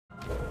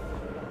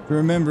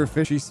remember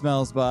fishy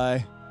smells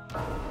by.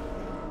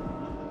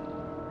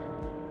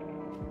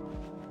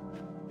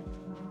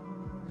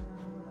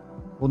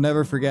 We'll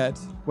never forget.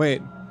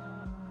 Wait,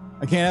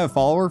 I can't have a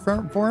follower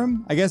for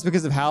him? I guess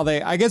because of how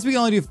they... I guess we can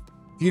only do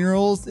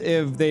funerals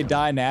if they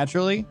die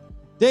naturally.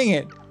 Dang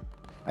it.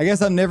 I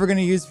guess I'm never going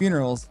to use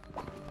funerals.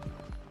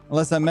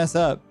 Unless I mess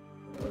up.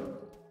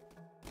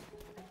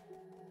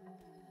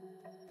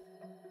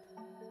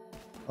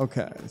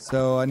 Okay,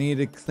 so I need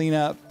to clean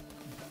up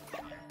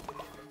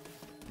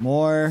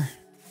more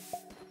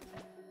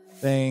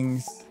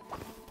things.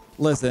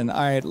 Listen,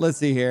 all right, let's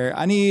see here.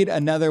 I need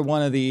another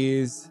one of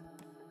these.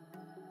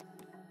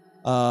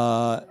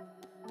 I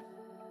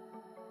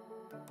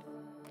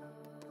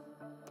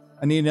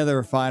need another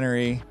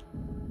refinery.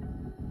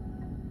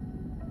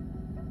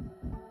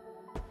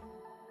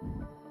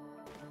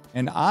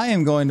 And I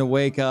am going to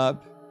wake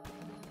up.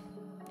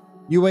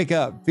 You wake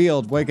up.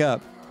 Field, wake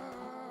up.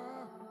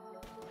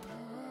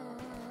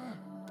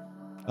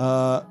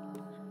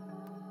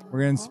 We're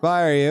gonna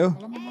inspire you.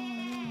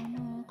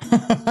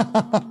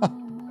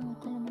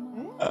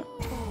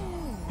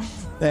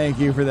 Thank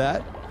you for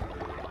that.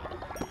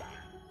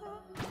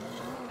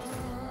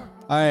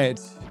 All right.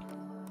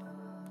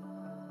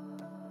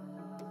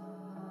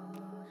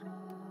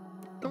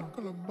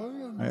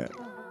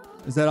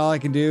 Is that all I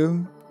can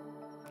do?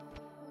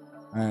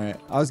 All right.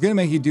 I was gonna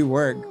make you do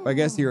work, but I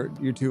guess you're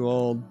too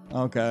old.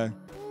 Okay.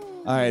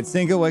 All right,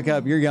 Cinco, wake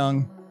up. You're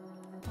young.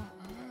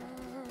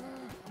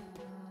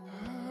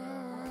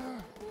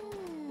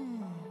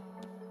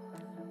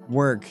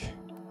 Work.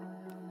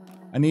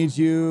 I need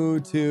you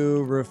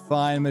to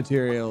refine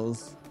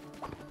materials.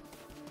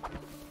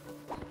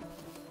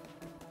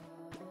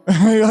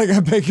 You're like,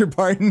 I beg your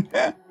pardon.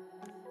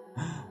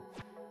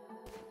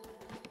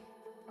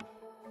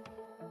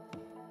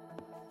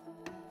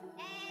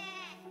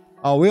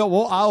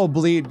 Oh, I'll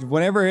bleed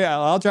whenever.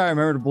 I'll try to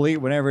remember to bleed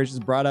whenever it's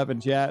just brought up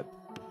in chat.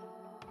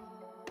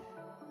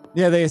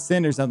 Yeah, they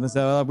ascend or something,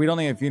 so we don't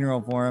need a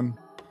funeral for him.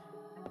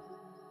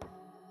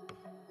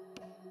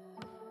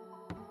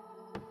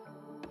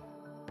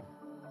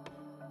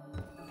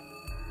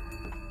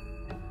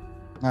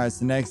 All right, it's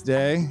the next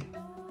day.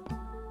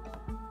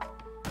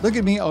 Look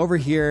at me over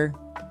here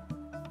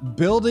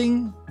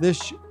building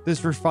this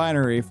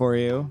refinery for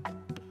you.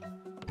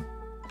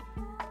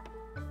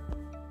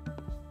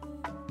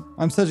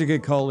 I'm such a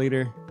good cult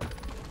leader.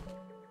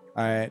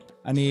 All right,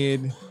 I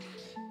need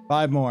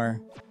 5 more.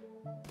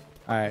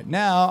 All right,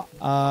 now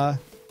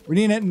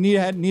we need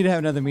to have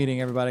another meeting.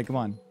 Everybody, come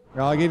on,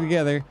 we're all get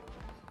together.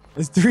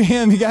 It's 3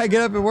 a.m. You gotta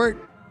get up and work.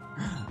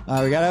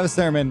 We gotta have a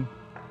sermon.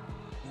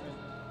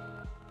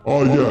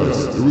 Oh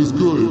yes, it was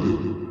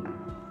good.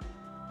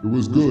 It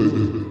was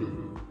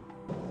good.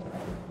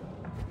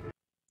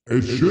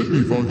 It should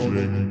be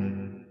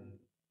functioning.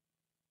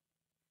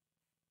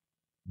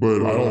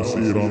 But I don't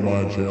see it on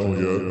my channel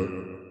yet.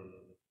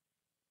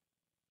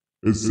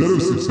 It said it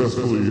was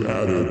successfully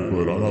added,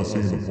 but I'm not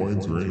seeing the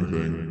points or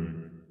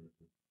anything.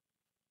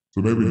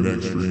 So maybe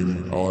next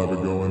stream I'll have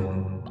it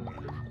going.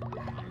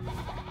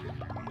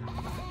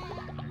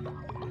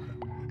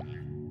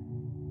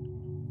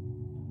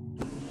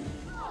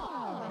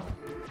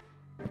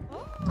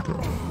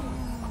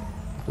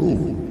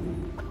 Oh,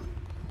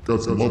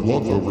 got some level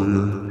ups over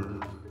here.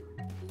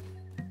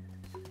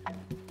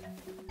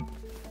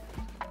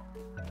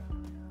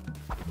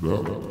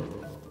 Yeah.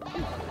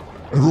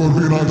 Everyone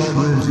being on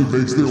streams, it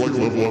makes their like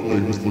level up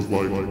thing just look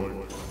like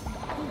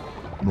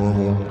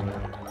normal.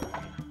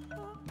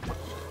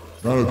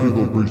 Not that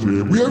people appreciate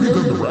it. We haven't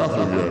done the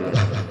raffle yet.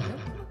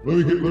 let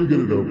me get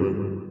it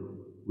open.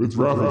 It's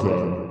raffle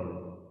time.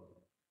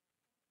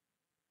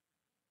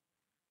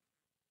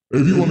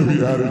 If you want to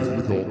be added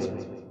to the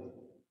cult.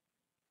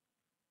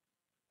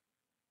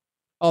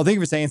 Oh, thank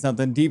you for saying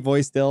something. Deep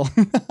voice still.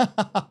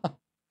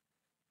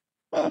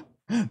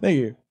 Thank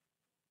you.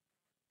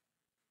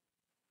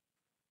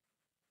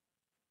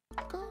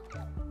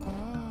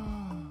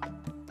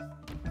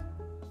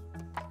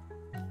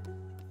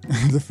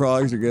 The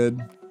frogs are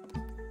good.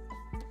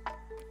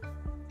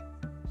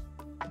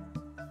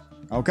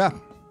 Okay.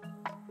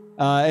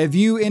 If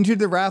you entered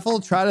the raffle,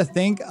 try to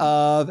think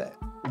of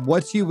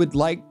what you would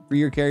like for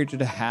your character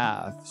to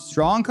have.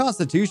 Strong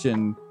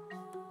constitution.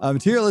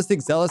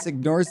 Materialistic, zealous,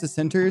 ignores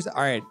dissenters.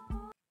 All right.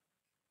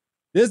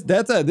 This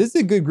is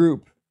a good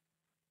group.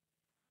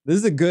 This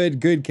is a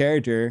good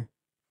character.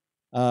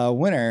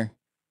 Winner.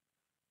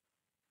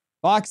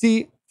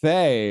 Foxy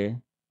Faye.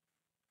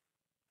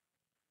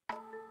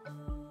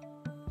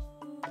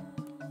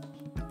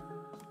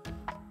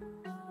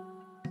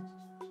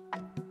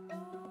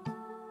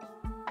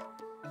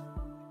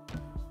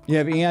 You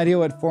have any idea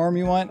what form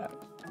you want?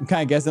 I'm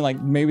kind of guessing like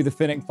maybe the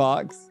Finnick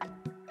Fox.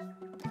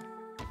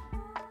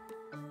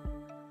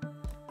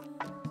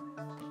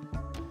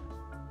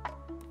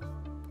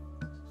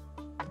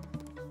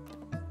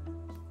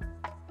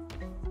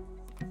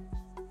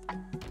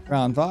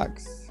 Brown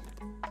fox.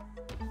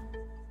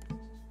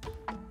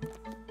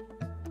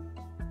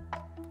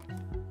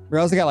 We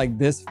also got like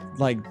this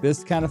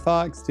kind of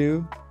fox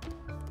too.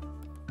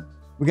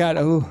 We got,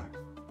 oh.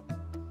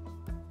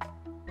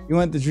 You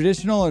want the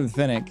traditional or the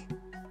Finnick?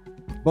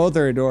 Both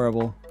are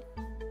adorable.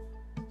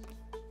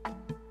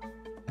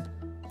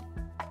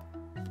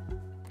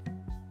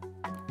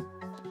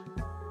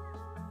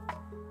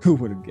 Who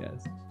would have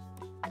guessed?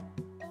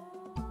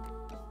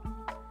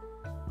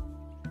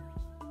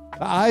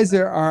 The eyes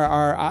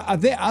are I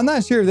think, I'm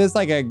not sure if this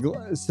like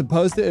a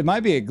supposed to, it might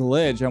be a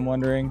glitch, I'm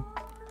wondering.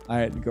 All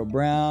right, go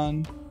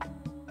brown.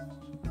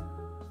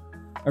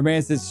 Or maybe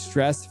it's this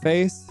stress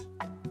face.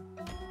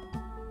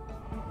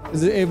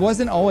 It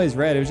wasn't always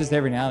red, it was just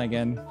every now and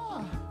again.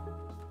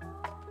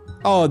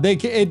 Oh,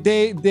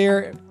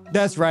 they're,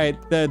 that's right.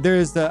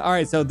 There's the, all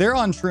right, so they're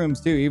on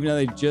shrooms too, even though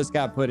they just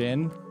got put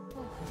in.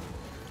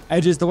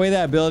 And just the way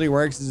that ability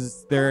works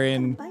is they're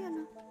in,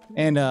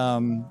 and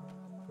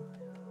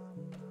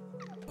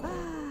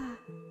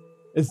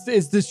it's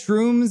the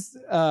shrooms.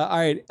 All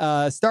right,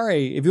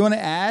 Starry, if you want to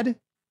add, if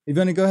you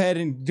want to go ahead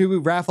and do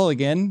raffle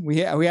again, we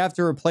have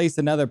to replace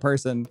another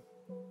person.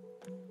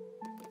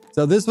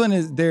 So this one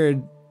is,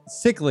 they're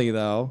sickly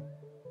though.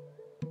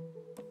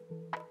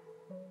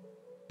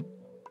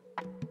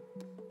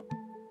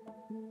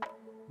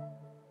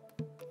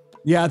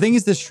 Yeah, I think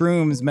it's the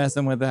shrooms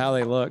messing with how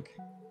they look.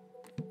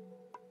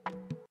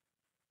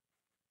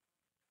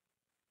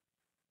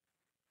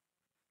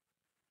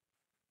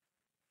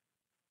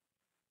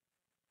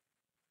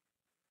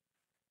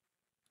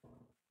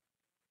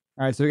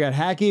 All right, so we got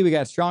Hacky, we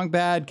got Strong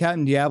Bad,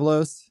 Captain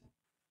Diablos.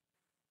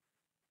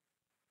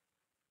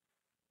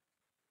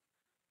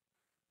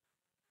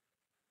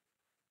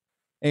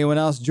 Anyone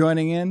else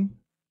joining in?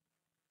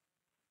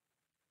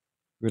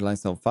 We'd like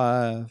so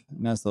 5,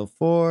 nice little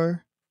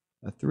 4,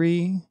 a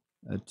 3,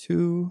 a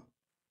 2,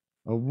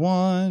 a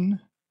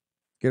 1.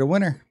 Get a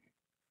winner.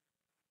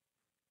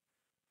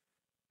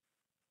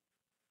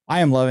 I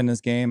am loving this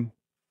game.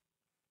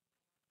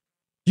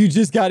 You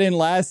just got in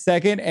last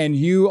second and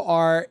you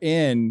are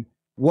in.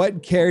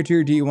 What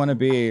character do you want to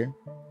be?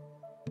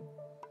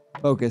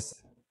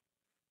 Focus.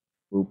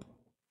 Oop.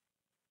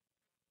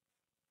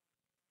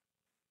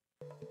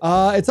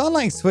 It's on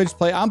like Switch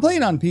Play. I'm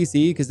playing on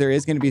PC because there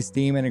is going to be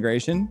Steam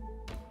integration.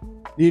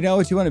 Do you know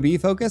what you want to be,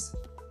 Focus?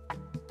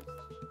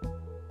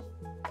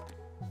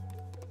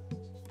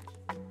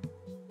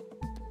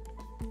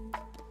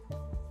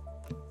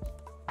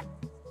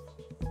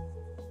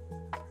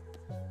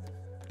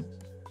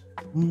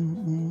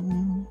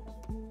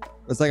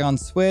 It's like on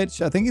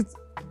Switch. I think it's,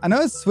 I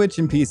know it's Switch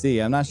and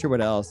PC. I'm not sure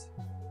what else.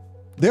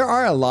 There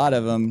are a lot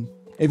of them.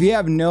 If you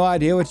have no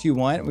idea what you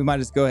want, we might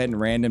just go ahead and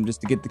random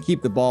just to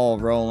keep the ball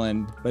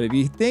rolling. But if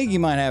you think you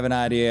might have an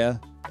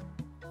idea.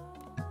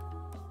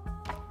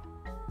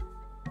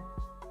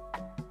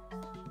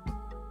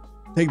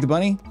 Take the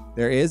bunny.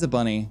 There is a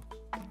bunny.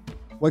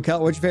 What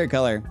color? What's your favorite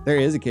color? There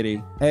is a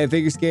kitty. Hey,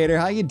 figure skater,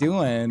 how you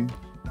doing?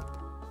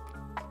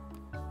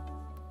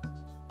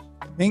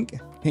 Pink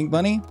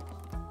bunny.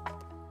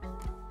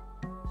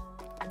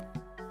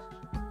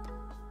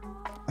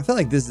 I feel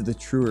like this is the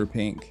truer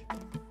pink.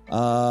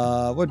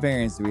 What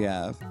variants do we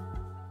have?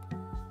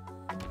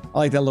 I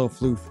like that little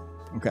floof.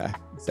 Okay,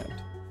 accept.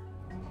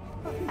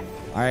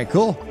 All right,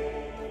 cool.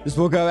 Just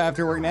woke up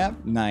after work nap.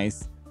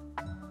 Nice.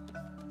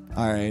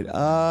 All right,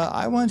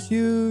 I want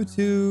you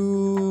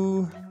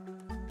to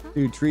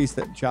do tree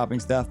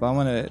chopping stuff, but I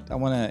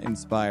want to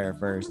inspire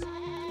first.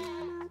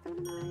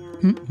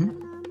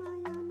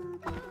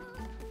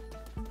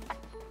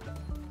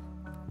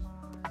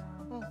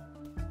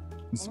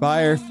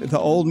 Inspire the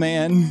old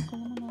man.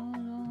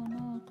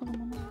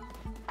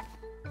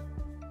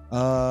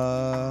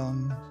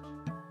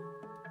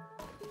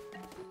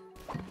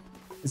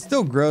 It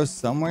still grows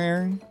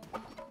somewhere.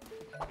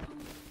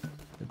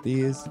 But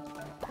these.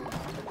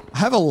 I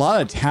have a lot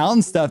of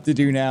town stuff to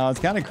do now. It's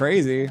kind of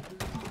crazy.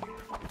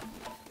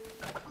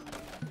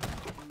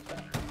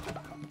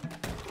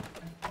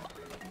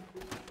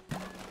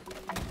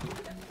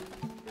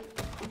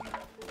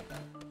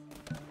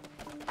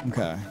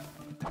 Okay.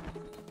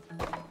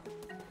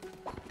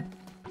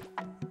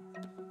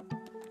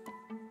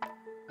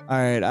 All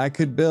right, I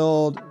could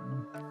build.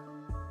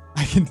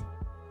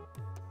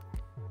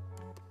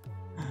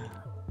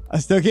 I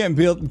still can't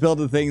build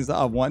the things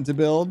I want to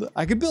build.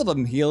 I could build a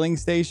healing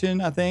station,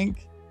 I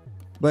think,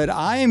 but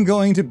I am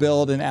going to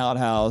build an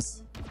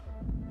outhouse.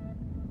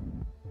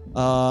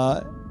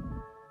 I'm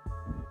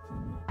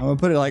gonna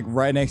put it like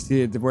right next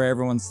to where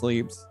everyone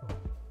sleeps.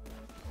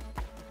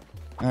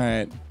 All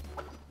right.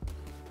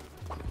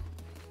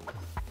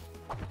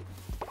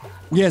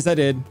 Yes, I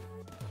did.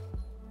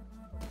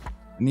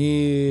 I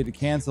need to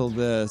cancel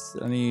this.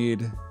 I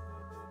need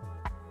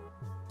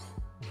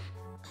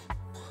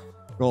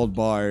gold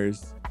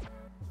bars.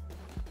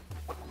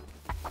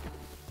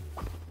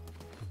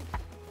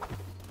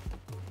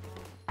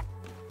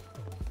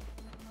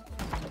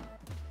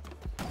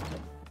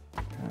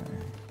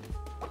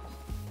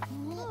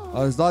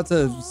 Oh, there's lots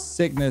of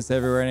sickness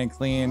everywhere and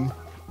clean.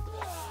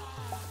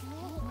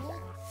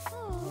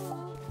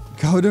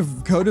 Go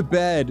to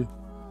bed.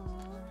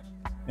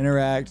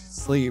 Interact,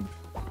 sleep.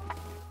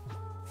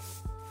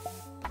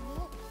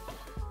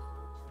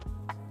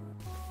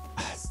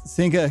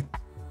 Sinka.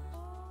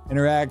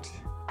 Interact.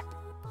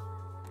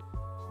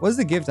 What is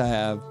the gift I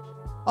have?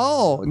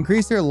 Oh,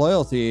 increase your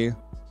loyalty.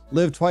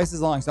 Live twice as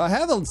long. So I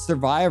have a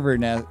survivor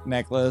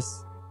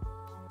necklace.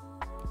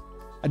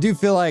 I do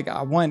feel like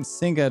I want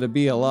Sinka to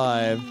be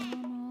alive.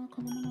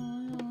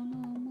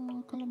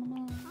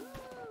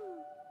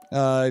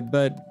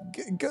 But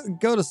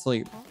go to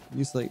sleep.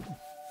 You sleep.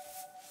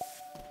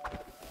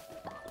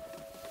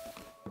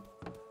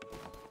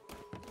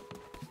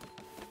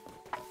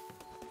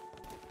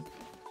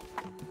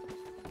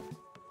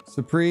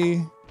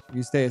 Supri,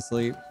 you stay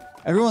asleep.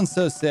 Everyone's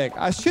so sick.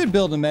 I should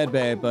build a med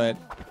bay, but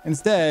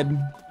instead...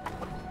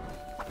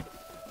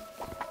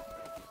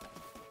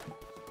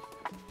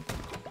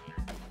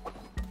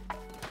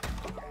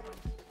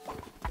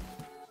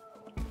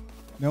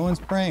 no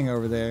one's praying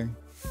over there.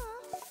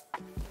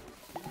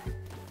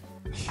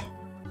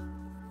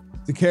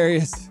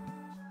 Zacarius,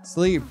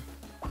 sleep.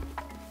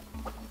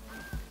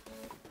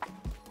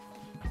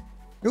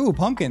 Ooh,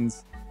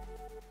 pumpkins.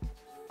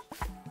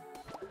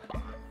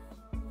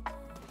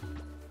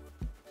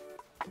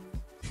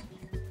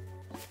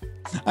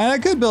 I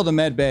could build a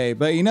med bay,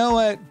 but you know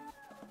what?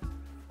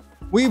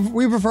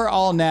 We prefer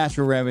all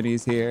natural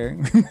remedies here.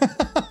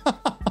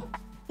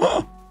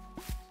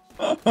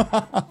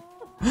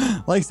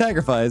 Like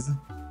sacrifice.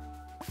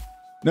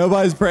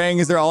 Nobody's praying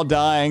as they're all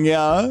dying,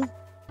 yeah.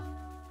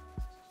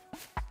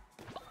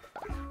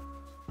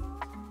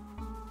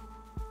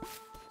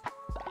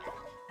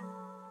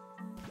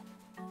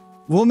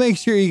 We'll make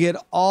sure you get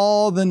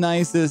all the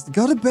nicest.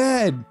 Go to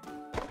bed.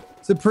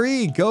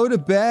 Supri, go to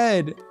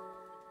bed.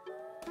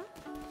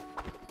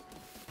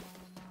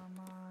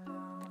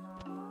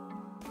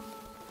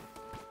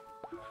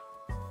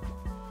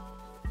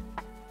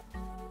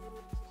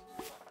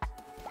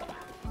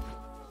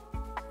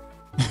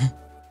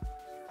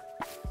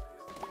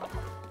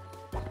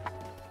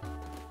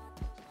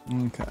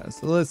 Okay,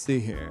 so let's see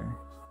here.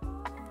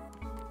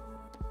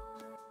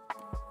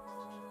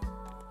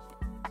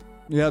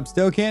 Yep,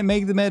 still can't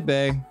make the med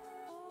bay.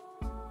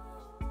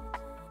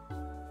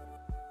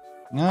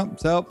 Nope,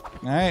 so, all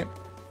right.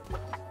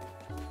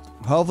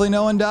 Hopefully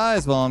no one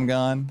dies while I'm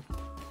gone.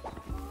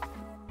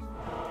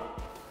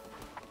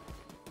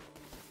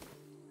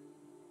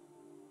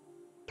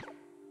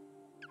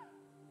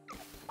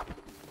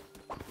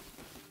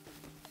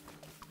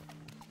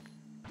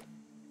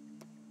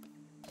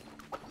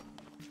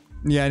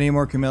 Yeah, I need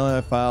more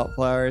camellia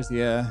flowers.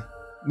 Yeah,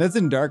 that's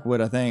in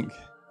Darkwood, I think.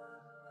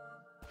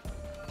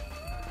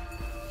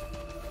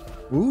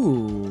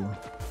 Ooh,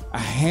 a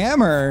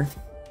hammer.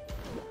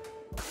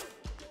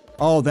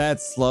 Oh,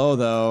 that's slow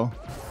though.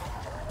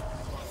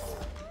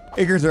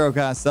 Acre Throw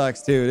kind of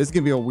sucks too. This is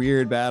gonna be a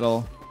weird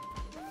battle.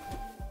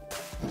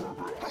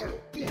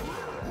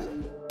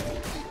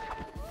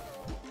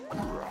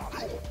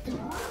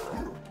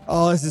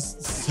 Oh, this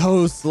is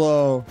so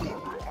slow.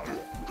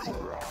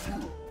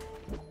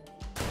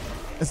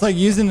 It's like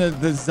using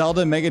the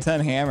Zelda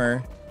Megaton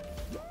hammer.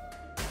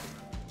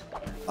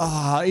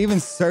 Ah, even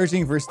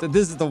searching for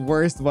this is the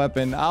worst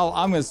weapon.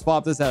 I'm gonna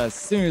swap this out as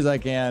soon as I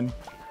can.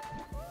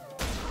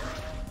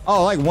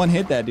 Oh, like one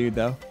hit that dude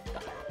though.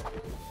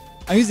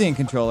 I'm using a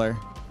controller.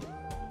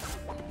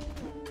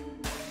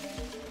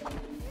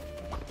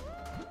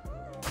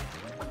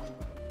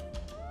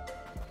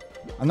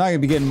 I'm not gonna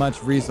be getting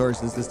much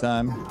resources this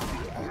time.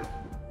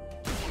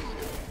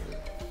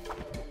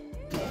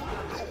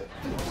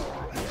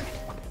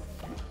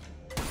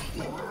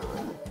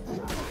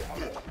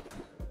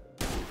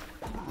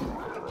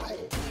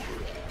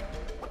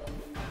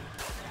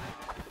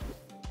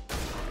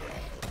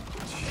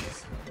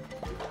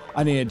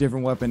 I need a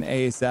different weapon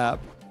ASAP.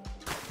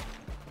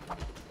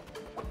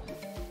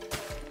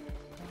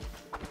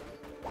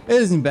 It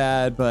isn't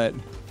bad, but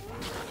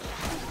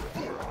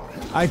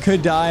I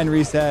could die and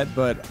reset,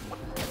 but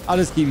I'll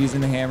just keep using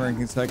the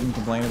hammer so I can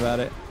complain about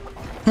it.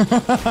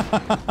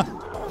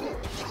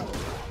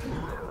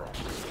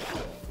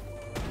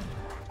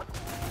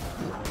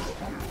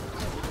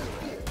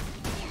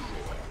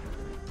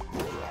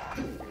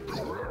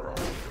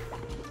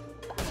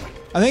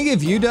 I think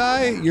if you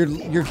die,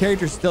 your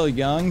character's still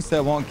young, so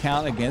it won't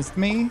count against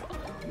me.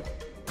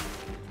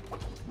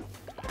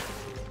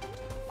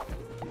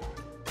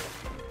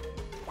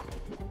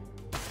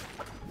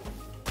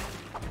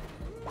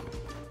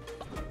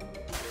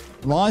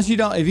 As long as you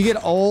don't, if you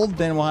get old,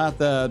 then we'll have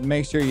to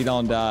make sure you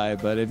don't die.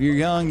 But if you're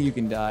young, you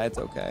can die. It's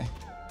okay.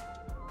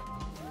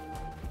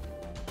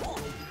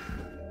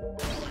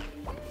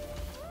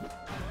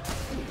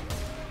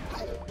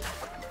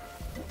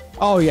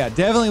 Oh yeah,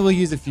 definitely we'll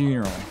use a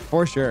funeral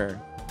for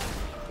sure.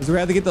 Because we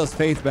have to get those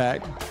faith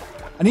back.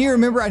 I need to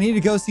remember I need to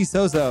go see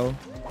Sozo.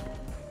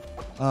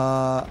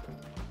 Alright.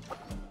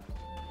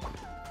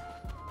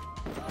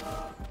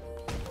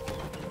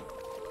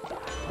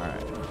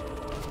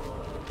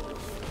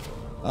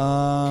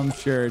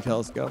 Sure,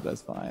 telescope,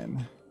 that's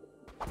fine.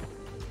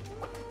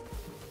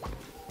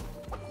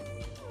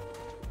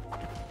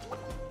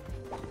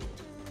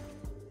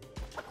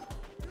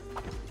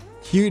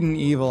 Cute and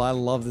evil. I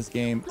love this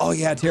game. Oh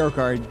yeah, tarot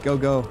card. Go,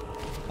 go.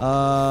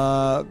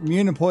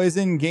 Immune to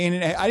poison, gain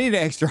an... I need an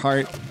extra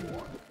heart.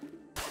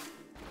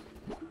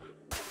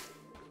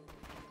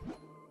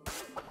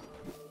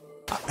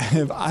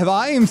 If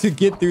I am to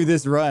get through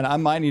this run, I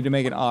might need to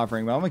make an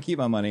offering, but I'm gonna keep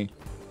my money.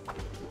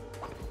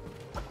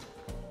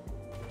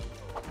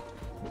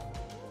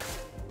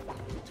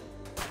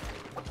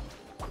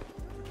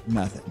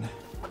 Nothing.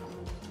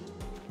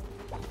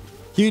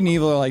 Cute and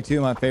evil are like two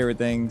of my favorite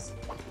things.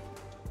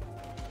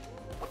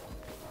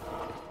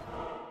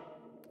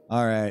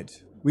 All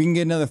right, we can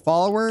get another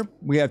follower.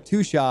 We have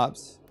 2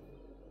 shops.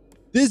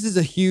 This is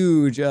a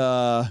huge,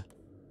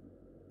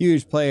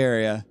 huge play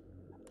area.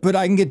 But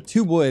I can get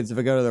 2 woods if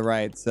I go to the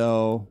right,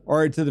 so...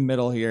 Or to the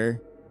middle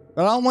here.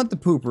 But I don't want the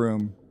poop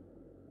room.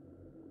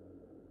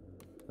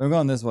 I'm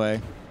going this way.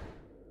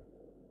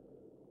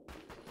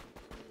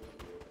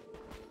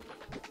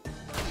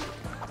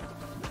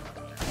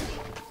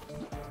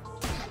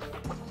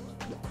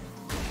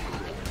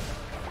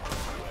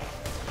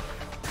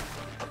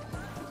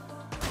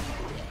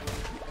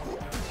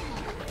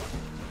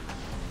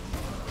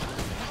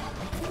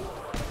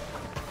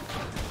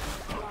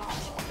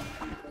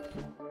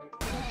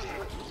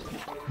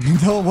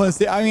 Don't want to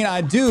say, I mean,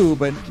 I do,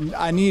 but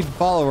I need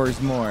followers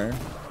more.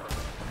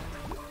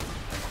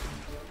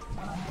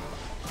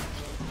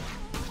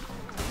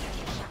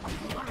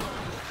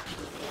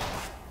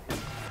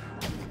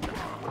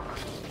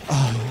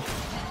 Oh,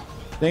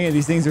 dang it,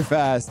 these things are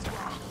fast.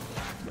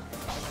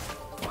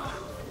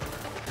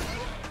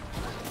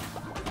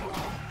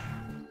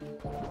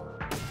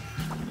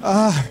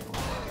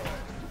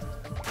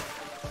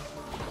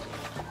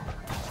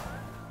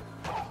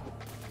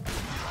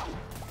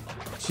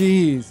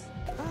 Jeez.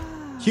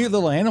 Cute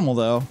little animal,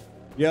 though.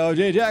 Yo,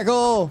 J Jackal.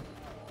 All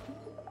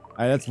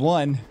right, that's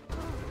 1.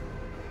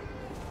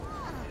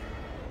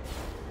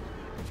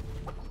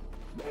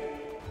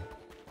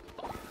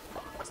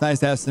 It's nice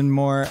to have some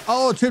more.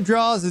 Oh, Trip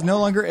Draws is no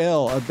longer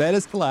ill. A bed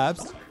has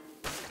collapsed.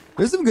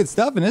 There's some good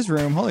stuff in this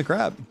room. Holy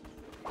crap.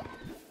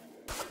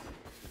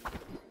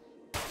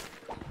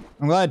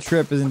 I'm glad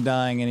Trip isn't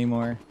dying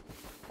anymore.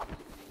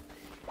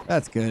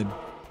 That's good.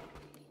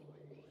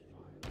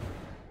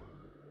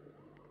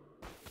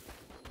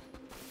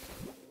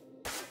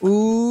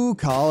 Ooh,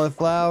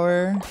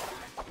 cauliflower.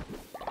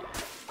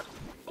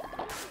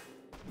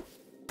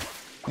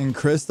 And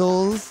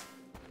crystals.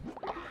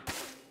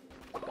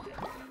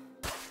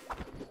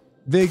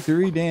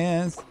 Victory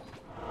dance.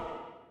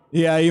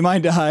 Yeah, you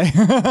might die.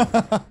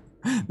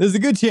 There's a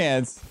good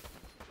chance.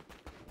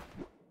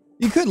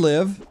 You could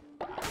live.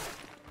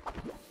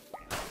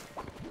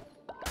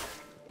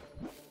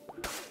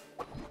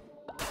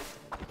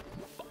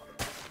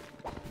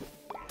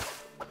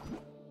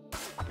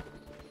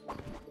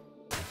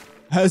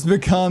 Has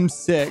become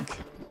sick.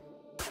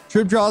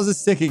 Trip Draws is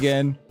sick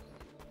again.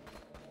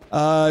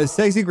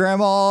 Sexy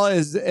Grandma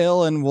is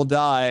ill and will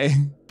die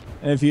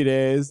in a few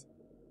days.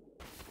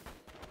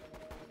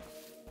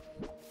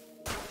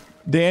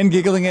 Dan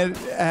giggling at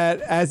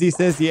as he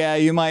says, "Yeah,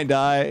 you might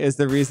die," is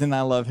the reason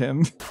I love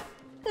him.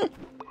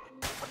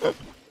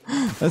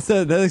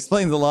 That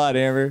explains a lot,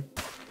 Amber.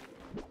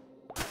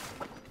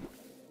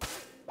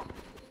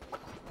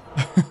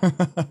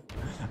 All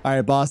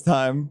right, boss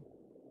time.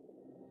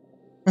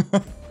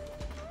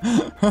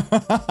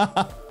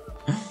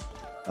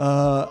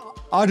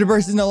 Audrey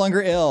is no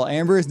longer ill.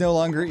 Amber is no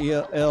longer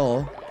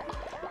ill.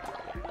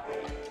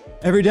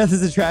 Every death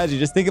is a tragedy.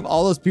 Just think of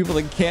all those people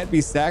that can't be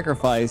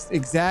sacrificed.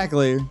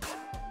 Exactly. Do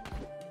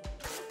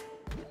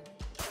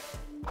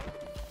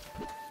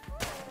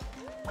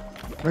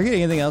I get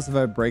anything else if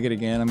I break it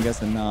again? I'm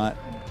guessing not.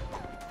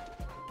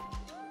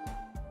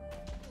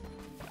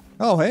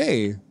 Oh,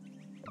 hey.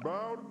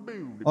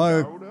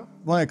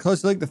 Want a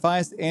closer look at the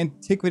finest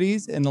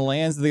antiquities in the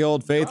lands of the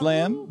old faith,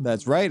 lamb?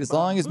 That's right. As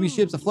long as me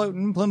ship's afloat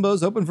and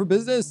Plimbo's open for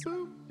business.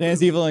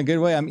 Dan's evil in a good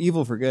way. I'm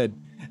evil for good.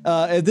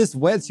 If this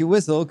wets your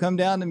whistle, come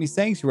down to me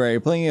sanctuary.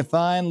 Plenty of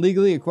fine,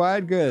 legally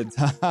acquired goods.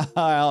 I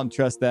don't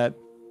trust that.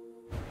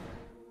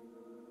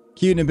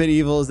 Cute and a bit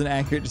evil is an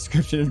accurate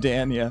description of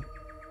Dan, yeah.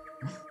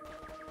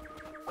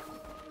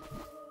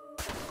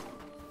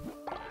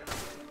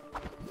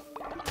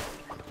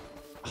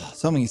 Oh,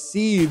 so many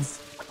seeds.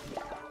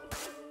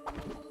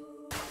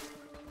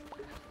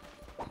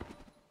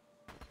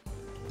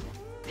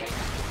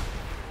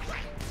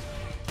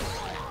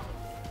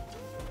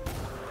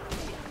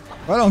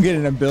 If I don't get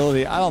an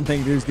ability, I don't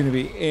think there's going to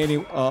be any...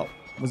 Oh,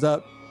 what's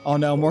up? Oh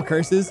no, more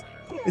curses?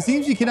 It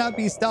seems you cannot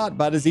be stopped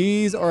by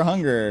disease or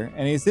hunger,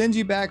 and he sends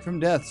you back from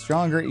death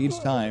stronger each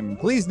time.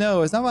 Please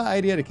know, it's not my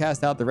idea to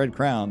cast out the Red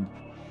Crown.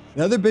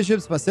 The other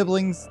bishops, my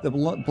siblings, the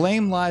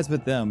blame lies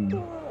with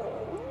them.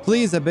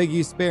 Please, I beg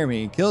you, spare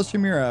me. Kill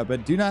Shimura,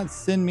 but do not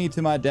send me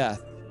to my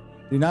death.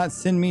 Do not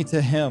send me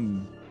to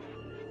him.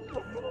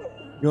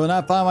 You will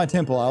not find my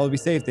temple. I will be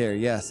safe there.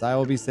 Yes, I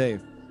will be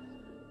safe.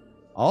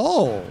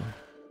 Oh...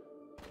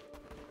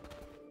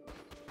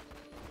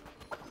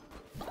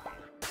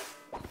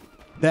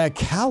 That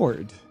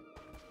coward.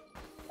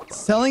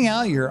 Selling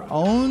out your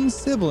own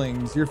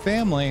siblings, your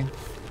family.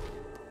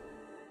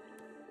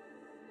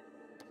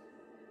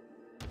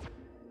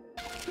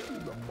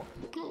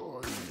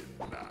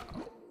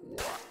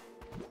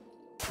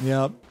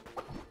 Yep.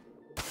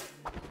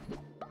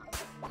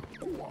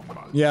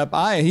 Yep,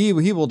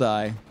 he will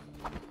die.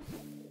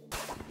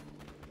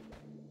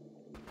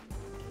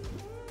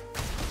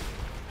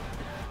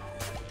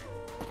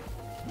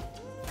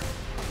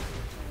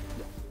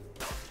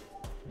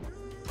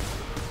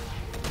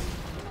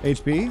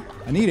 HP?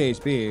 I need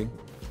HP.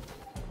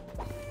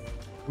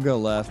 We'll go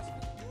left.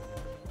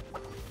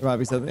 There might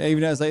be something.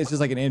 Even though it's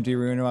just like an empty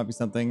room, there might be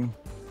something.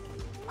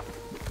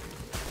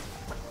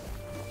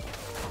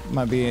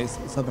 Might be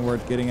something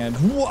worth getting in.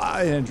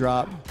 And a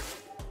drop.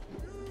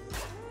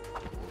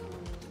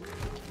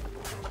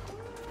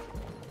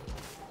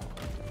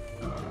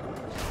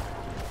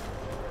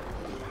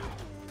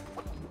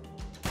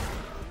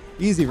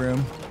 Easy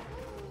room.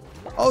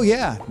 Oh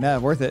yeah, nah,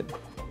 worth it.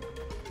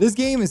 This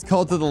game is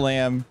Cult of the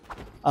Lamb.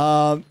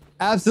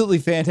 Absolutely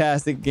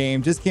fantastic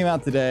game. Just came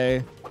out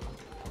today.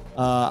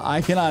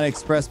 I cannot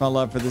express my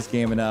love for this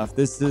game enough.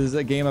 This is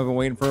a game I've been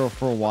waiting for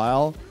a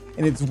while,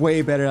 and it's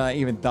way better than I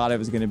even thought it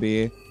was going to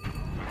be.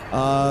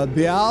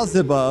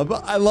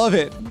 Beelzebub, I love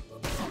it.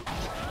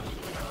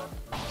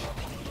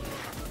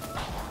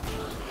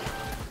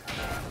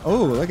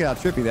 Oh, look at how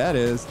trippy that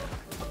is.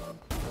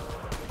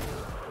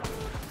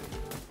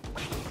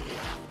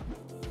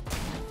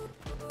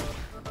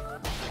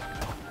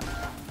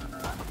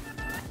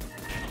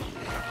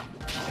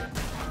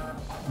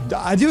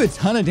 I do a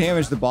ton of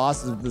damage to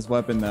bosses with this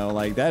weapon though.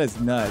 Like, that is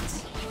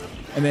nuts.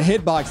 And the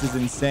hitbox is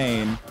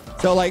insane.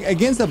 So like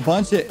against a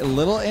bunch of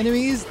little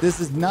enemies, this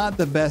is not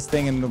the best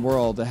thing in the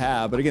world to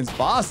have. But against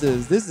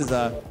bosses, this is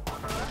a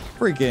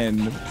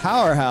freaking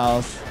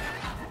powerhouse.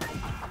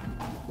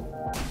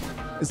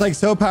 It's like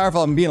so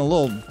powerful, I'm being a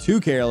little too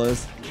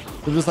careless.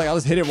 So just like, I'll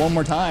just hit it one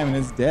more time and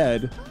it's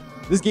dead.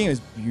 This game is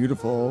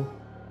beautiful.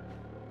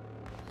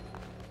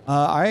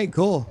 All right,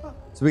 cool.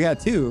 So we got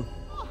 2.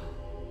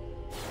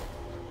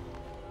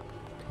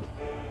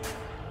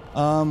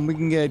 We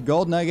can get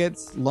gold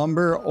nuggets,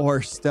 lumber,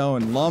 or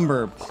stone.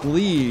 Lumber,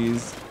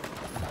 please.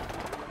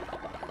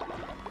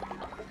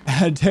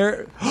 Field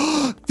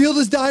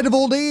has died of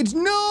old age.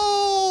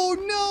 No,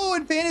 no,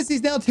 and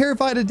Fantasy's now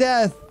terrified of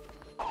death.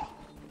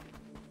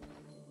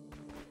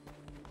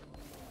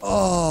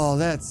 Oh,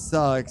 that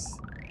sucks.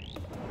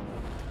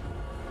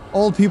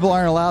 Old people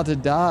aren't allowed to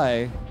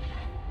die.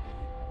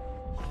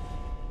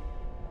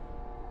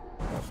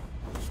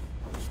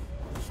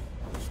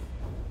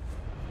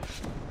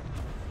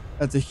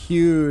 That's a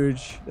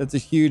huge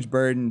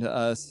burden to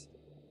us.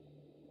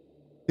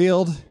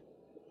 Field,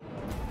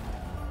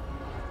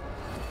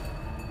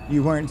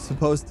 you weren't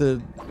supposed to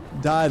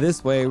die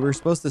this way. We're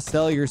supposed to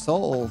sell your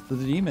soul to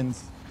the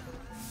demons.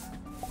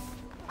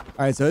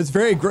 All right, so it's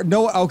very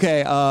no.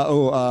 Okay.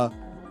 A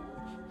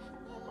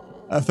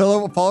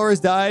fellow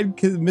followers died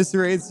because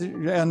miserates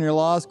on your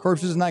loss.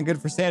 Corpses is not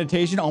good for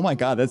sanitation. Oh my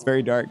God, that's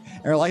very dark.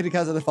 And are likely to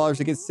cause other followers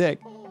to get sick.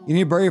 You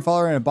need to bury your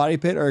follower in a body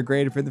pit or a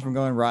grave to prevent them from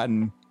going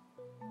rotten.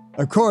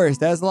 Of course,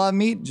 that's a lot of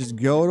meat. Just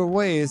go to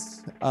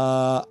waste.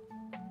 Can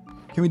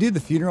we do the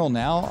funeral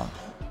now?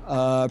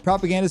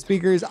 Propaganda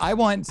speakers. I do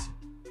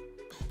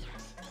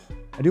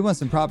want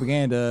some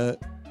propaganda.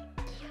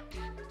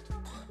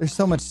 There's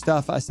so much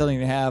stuff I still need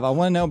to have. I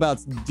want to know about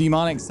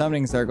demonic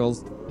summoning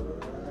circles.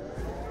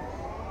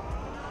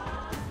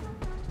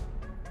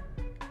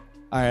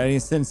 All right, I need to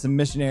send some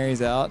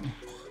missionaries out.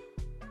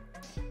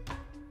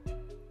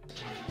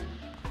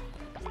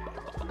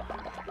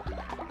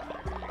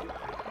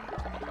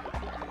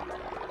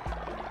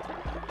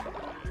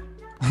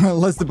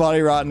 Lets the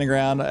body rot in the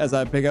ground as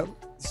I pick up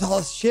all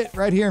this shit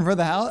right here in front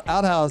of the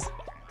outhouse.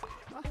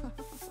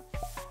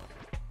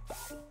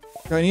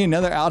 Do I need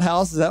another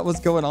outhouse? Is that what's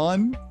going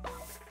on?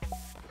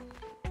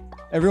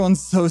 Everyone's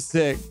so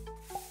sick.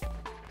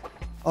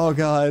 Oh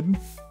God.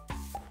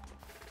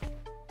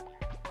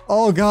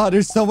 Oh God,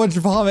 there's so much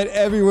vomit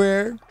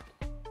everywhere.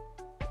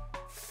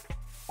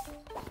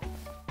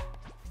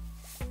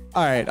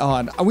 All right,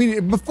 on.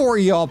 Before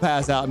you all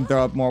pass out and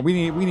throw up more, we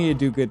need to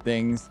do good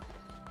things.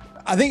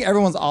 I think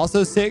everyone's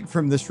also sick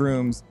from the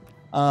shrooms.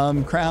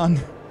 Crown.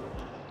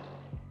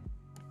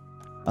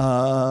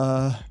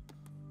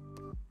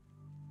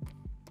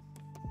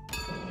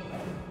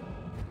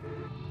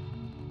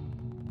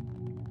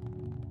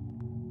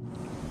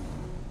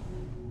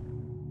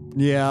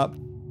 Yeah.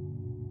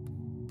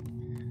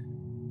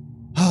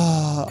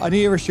 I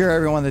need to reassure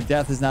everyone that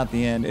death is not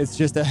the end. It's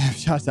just a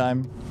shot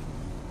time.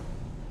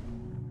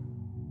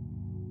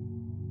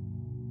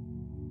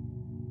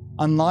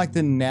 Unlock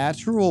the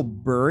natural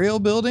burial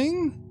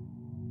building?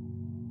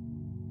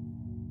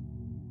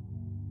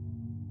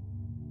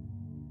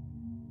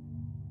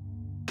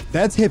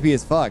 That's hippie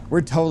as fuck.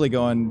 We're totally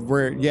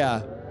going,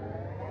 yeah.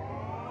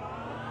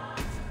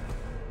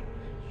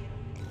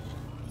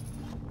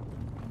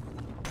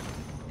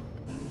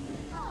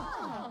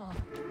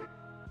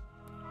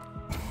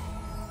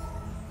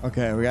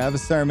 Okay, we have a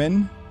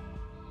sermon.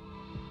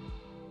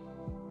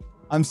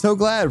 I'm so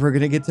glad we're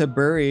gonna get to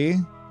bury.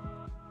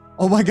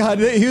 Oh my God,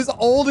 he was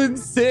old and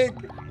sick.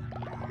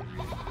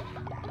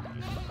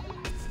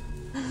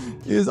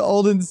 He was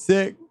old and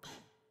sick.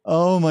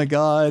 Oh my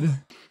god.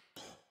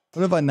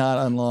 What have I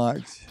not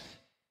unlocked?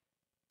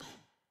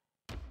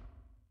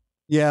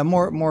 Yeah,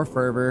 more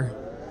fervor.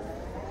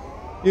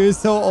 He was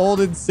so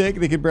old and sick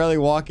they could barely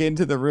walk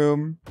into the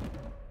room.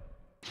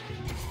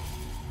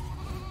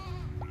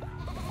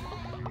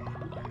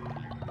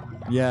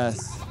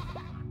 Yes.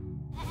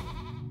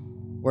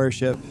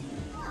 Worship.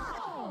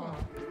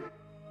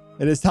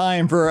 It is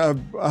time for a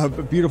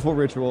beautiful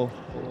ritual.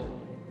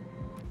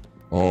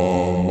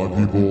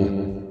 My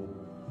people,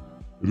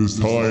 it is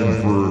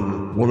time for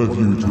one of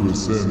you to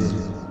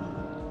ascend.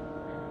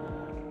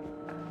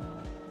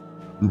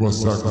 We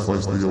must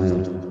sacrifice the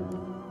old.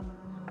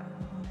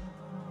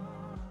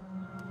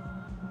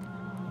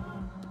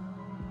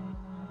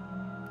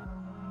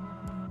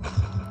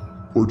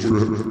 Poor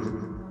Trip.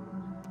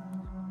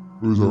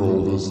 Who's our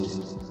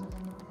oldest?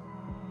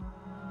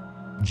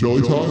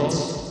 Jelly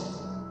Tots?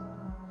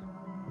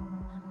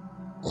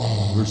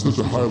 Oh, they're such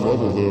a high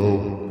level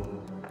though.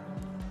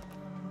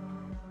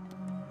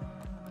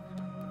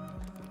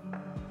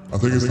 I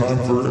think it's time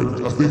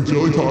for, I think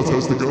Jelly Tots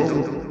has to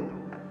go.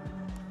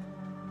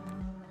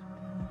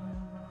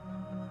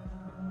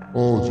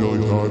 Oh,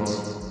 Jelly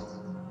Tots.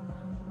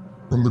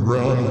 From the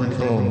ground we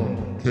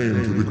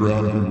came to the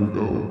ground we will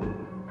go.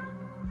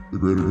 The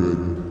greater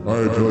good.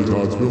 Alright, Jelly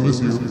Tots, we'll miss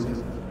you.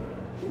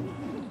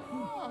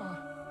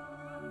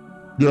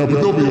 Yeah, but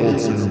they'll be old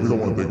soon. We don't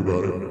want to think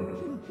about it.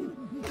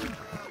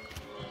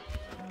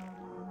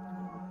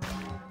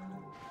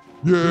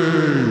 Yay!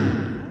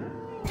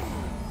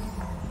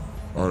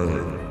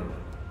 Alright.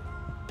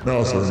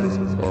 Now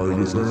sermon. Alright,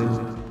 your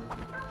sermon.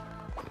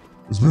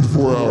 It's been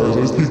 4 hours.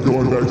 Let's keep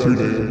going back to your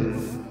name.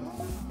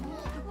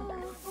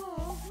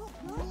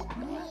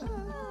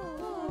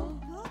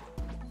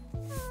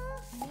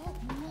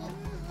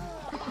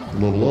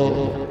 Level up.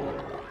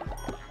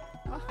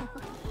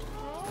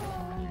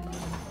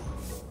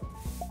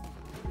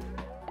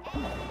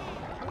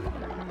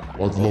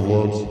 Lots of level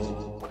ups.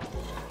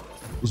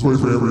 Just wait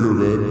for Amber to go to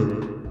bed.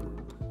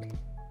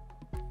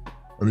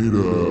 I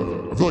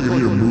feel like I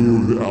need to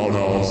move the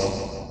outhouse,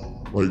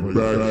 like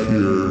back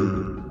here.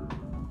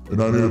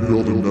 And I need to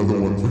build another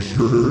one for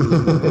sure. I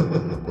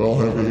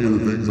don't have any of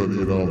the things I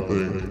need, I don't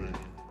think.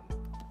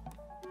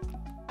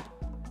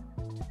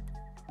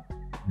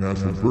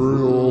 Natural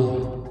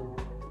burial.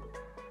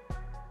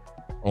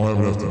 I don't have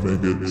enough to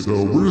make it,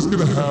 so we're just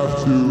gonna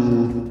have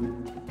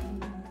to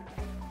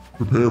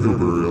prepare for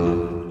burial.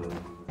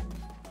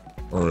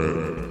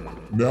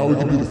 Alright. Now we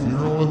can do the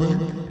funeral, I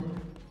think?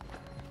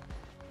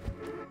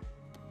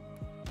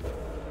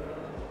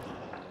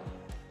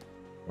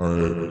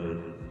 Alright.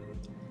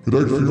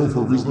 Conduct funeral for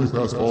a recently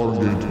passed follower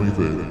and gain 20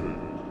 faith.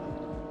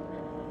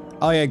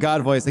 Oh yeah,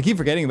 God voice. I keep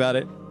forgetting about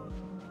it.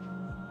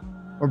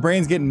 My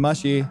brain's getting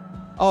mushy.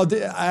 Oh,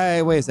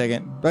 wait a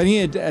second. Do I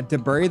need to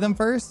bury them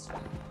first?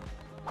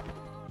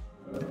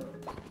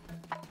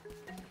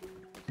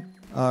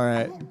 All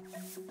right.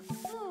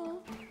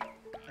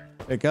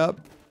 Pick up.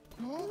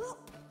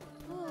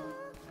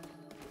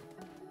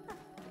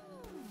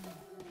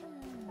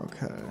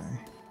 Okay.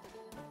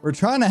 We're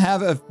trying to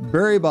have a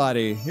bury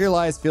body. Here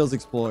lies Fields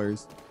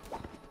Explorers.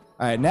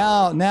 All right,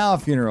 now a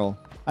funeral.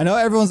 I know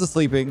everyone's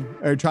sleeping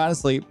or trying to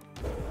sleep.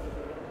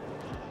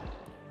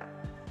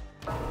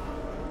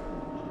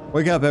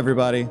 Wake up,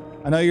 everybody.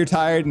 I know you're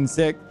tired and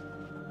sick,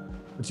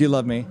 but you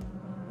love me.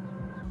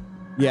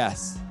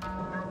 Yes.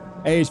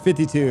 Age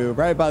 52,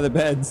 right by the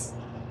beds.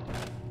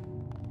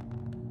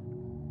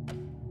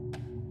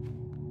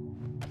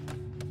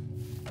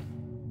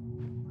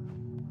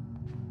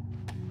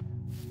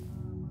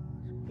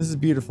 This is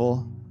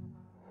beautiful.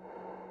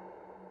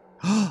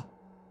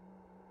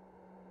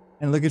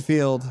 And look at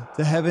Field.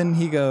 To heaven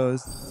he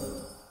goes.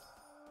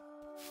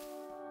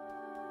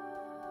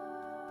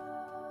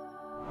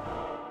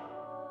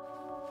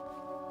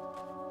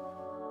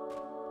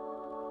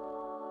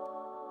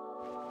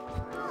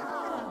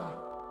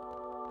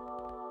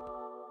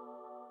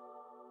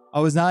 I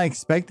was not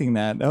expecting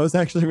that. That was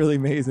actually really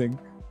amazing.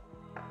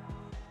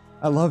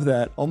 I love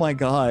that. Oh my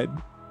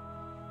god.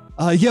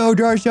 Yo,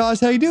 Darsh Josh,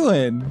 how you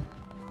doing?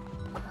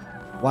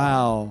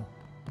 Wow.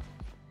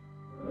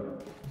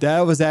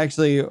 That was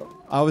actually...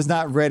 I was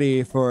not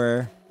ready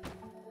for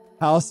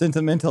how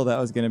sentimental that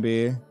was going to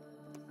be.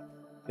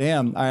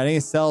 Damn. All right, I need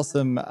to sell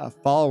some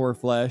follower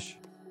flesh.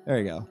 There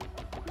you go.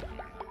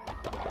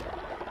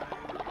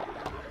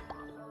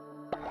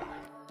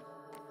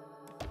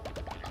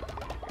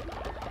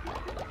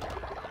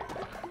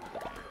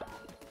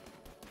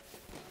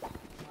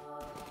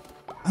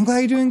 I'm glad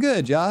you're doing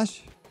good,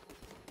 Josh.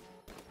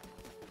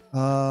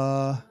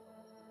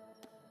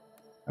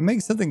 I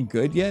make something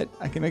good yet?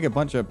 I can make a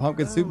bunch of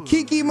pumpkin soup.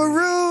 Kiki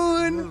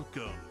Maroon!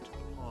 Welcome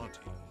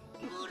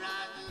to the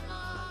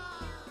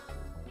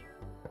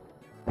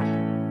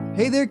party.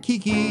 Hey there,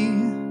 Kiki.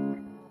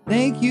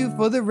 Thank you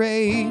for the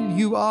raid.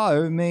 You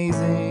are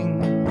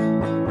amazing.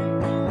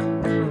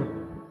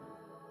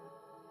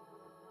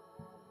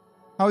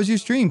 How was your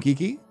stream,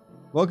 Kiki?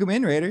 Welcome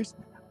in, Raiders.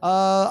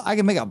 I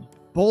can make a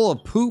bowl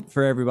of poop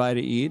for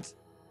everybody to eat.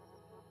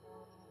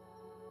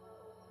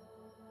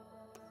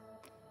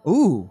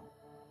 Ooh,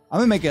 I'm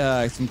gonna make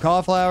some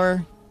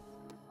cauliflower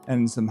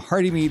and some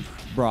hearty meat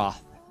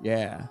broth.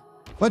 Yeah,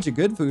 bunch of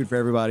good food for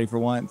everybody for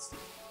once.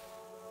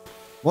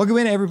 Welcome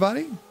in,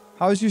 everybody.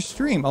 How was your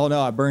stream? Oh no,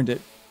 I burned it.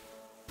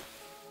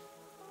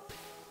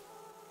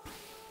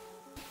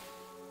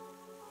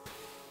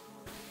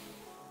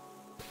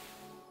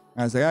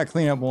 I was like, I gotta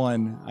clean up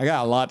one. I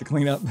got a lot to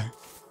clean up.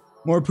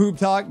 More poop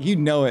talk? You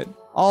know it.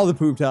 All the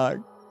poop talk.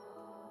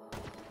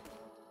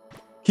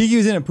 Kiki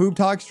was in a poop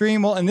talk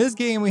stream. Well, in this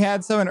game, we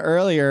had someone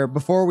earlier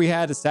before we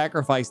had to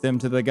sacrifice them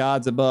to the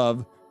gods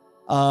above.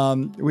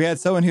 We had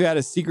someone who had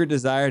a secret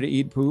desire to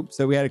eat poop.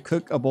 So we had to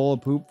cook a bowl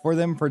of poop for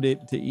them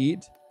to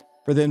eat,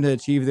 for them to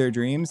achieve their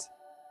dreams.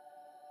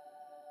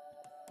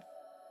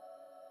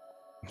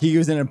 Kiki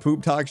was in a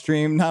poop talk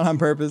stream, not on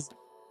purpose.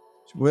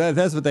 Well,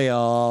 that's what they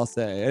all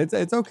say.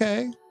 It's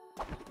okay.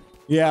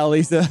 Yeah,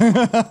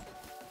 Lisa.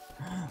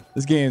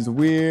 This game's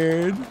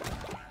weird.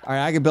 All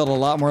right, I can build a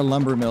lot more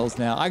lumber mills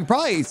now. I can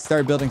probably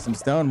start building some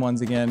stone ones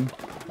again.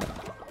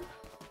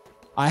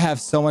 I have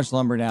so much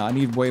lumber now. I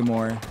need way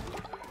more.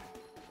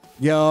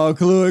 Yo,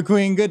 Kahlua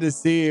Queen, good to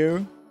see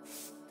you.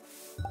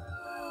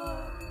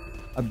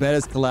 A bed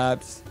has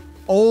collapsed.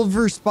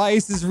 Olver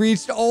Spice has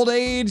reached old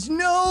age.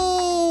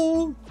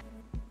 No!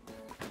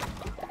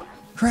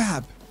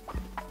 Crap.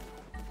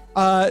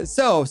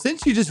 So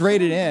since you just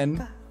raided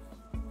in,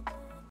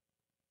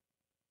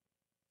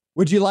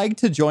 would you like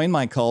to join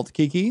my cult,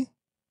 Kiki?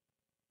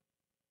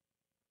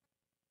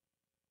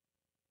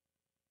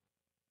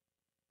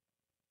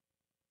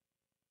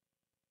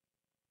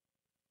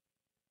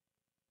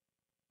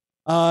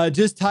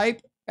 Just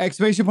type !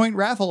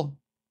 Raffle.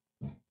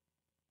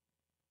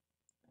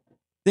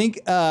 Think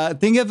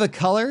of a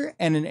color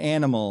and an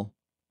animal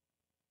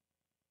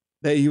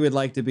that you would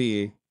like to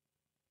be.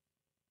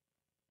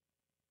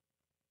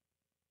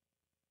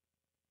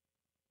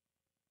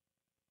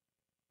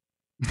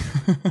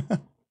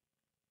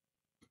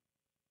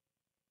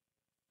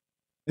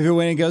 If it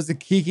win, it goes to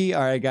Kiki.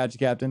 All right, got you,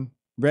 Captain.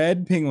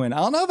 Red penguin. I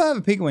don't know if I have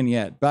a penguin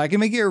yet, but I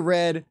can make you a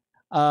red,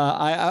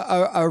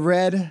 a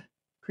red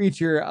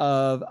creature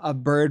of a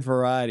bird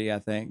variety, I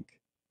think.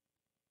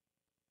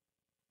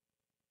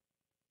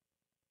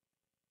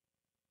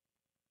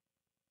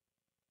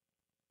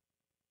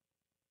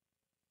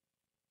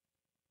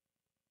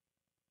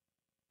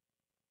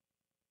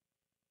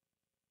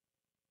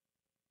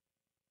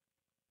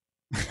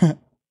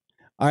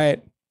 All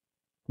right,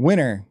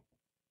 winner.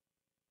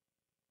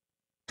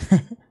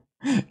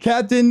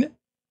 Captain.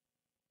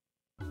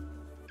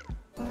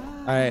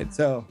 All right,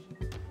 so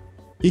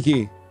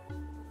Kiki.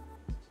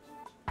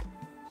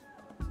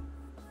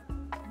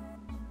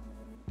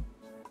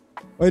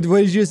 What did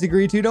you just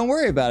agree to? Don't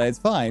worry about it. It's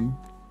fine.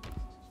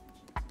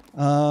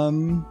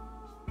 I'm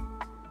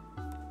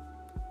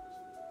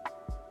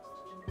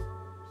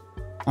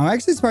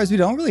actually surprised we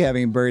don't really have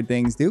any bird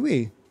things, do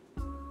we?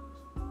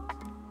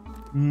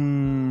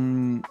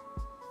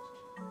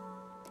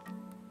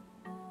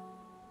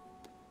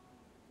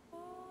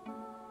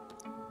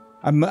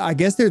 I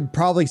guess there's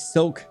probably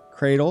silk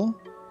cradle.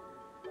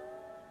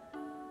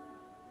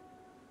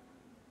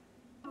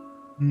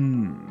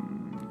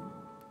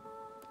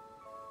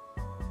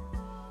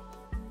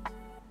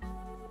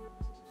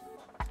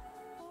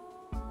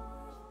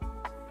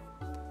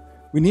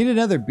 We need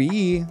another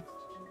bee.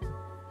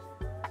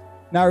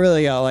 Not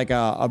really like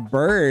a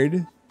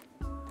bird.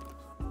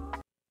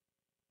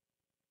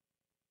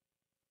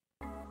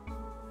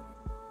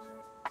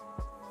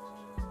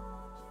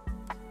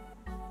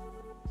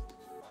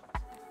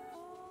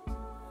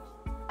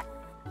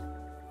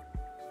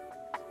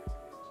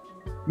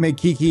 Make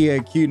Kiki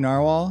a cute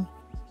narwhal.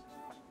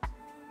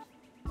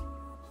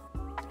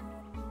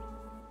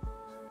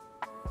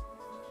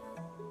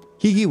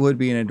 Kiki would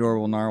be an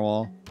adorable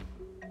narwhal.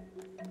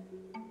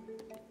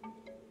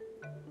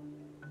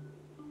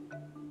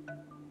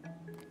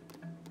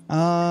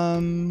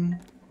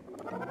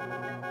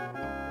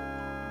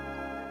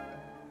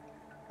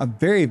 A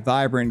very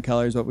vibrant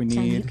color is what we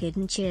need.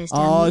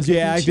 Oh,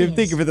 yeah, active.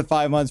 Thank you for the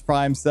 5 months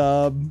Prime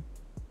sub.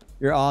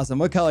 You're awesome.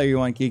 What color you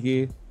want,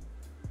 Kiki?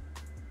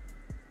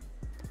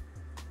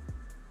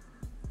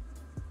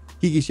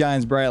 Kiki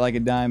shines bright like a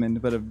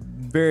diamond, but a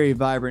very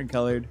vibrant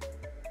colored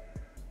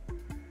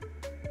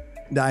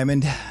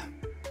diamond.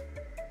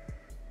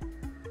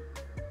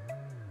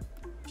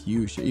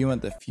 Fuchsia. You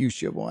want the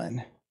fuchsia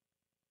one.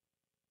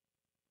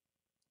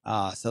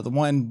 So the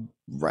one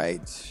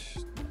right,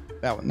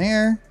 that one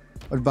there.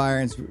 What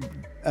variants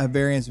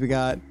we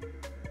got?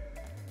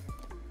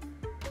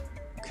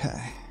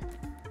 Okay.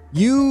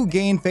 You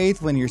gain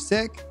faith when you're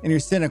sick and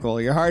you're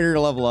cynical. You're harder to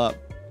level up.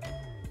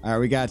 All right,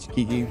 we got you,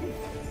 Kiki.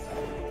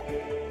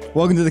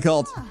 Welcome to the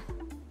cult.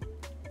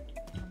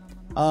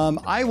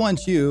 I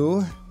want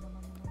you.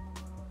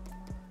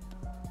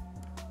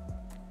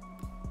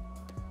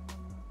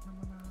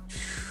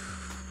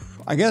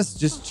 I guess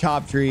just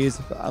chop trees.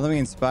 Let me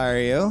inspire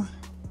you.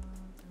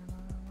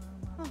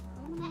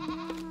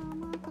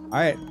 All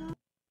right.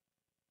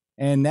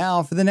 And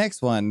now for the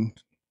next one.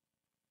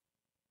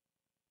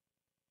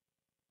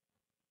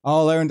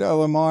 Oh, learned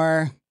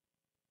OMR.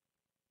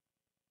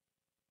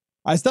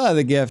 I still have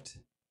the gift.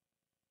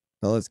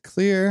 So let's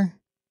clear.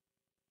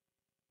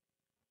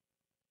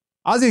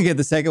 I was going to get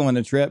the second one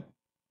to trip.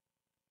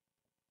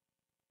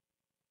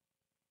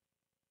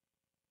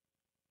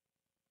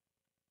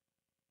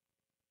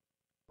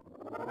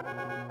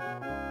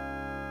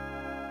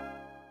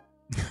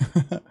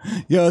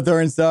 Yo,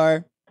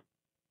 Thornstar.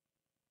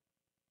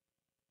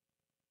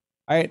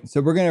 All right,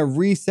 so we're going to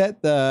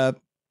reset the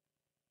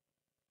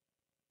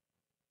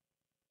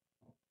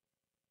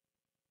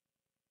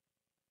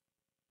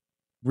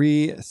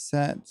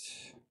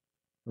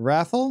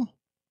raffle.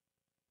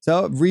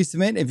 So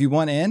resubmit if you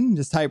want in,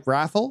 just type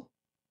raffle.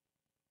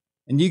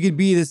 And you could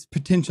be this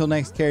potential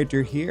next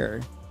character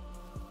here.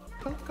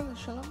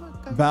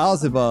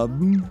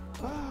 Beelzebub.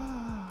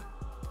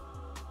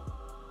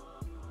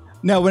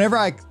 No, whenever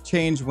I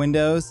change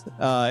windows,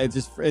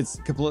 it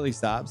completely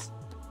stops.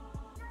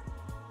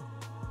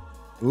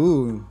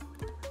 Ooh.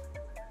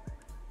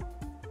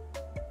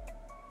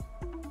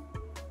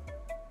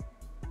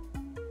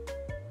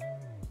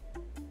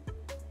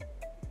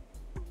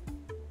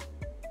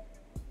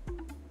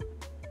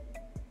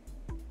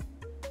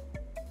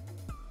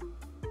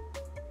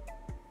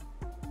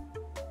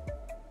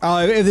 Oh,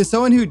 if there's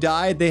someone who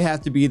died, they have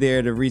to be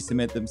there to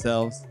resubmit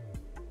themselves.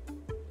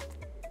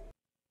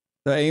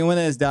 So anyone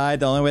that has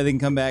died, the only way they can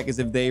come back is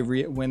if they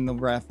win the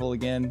raffle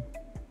again.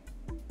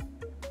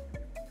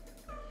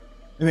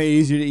 It made it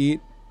easier to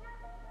eat.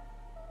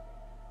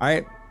 All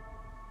right.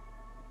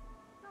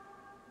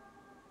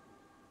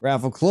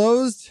 Raffle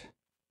closed.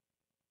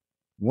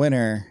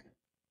 Winner.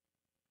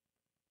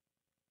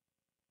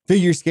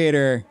 Figure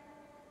skater.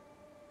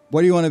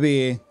 What do you want to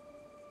be?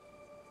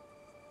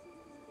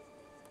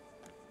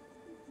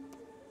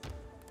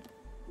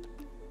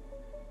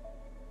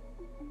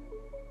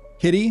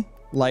 Kitty,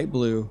 light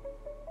blue.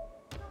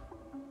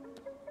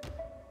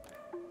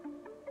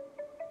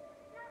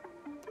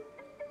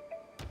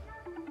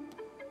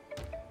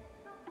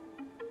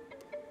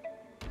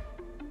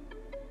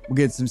 We'll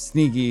get some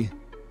sneaky.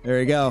 There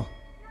we go.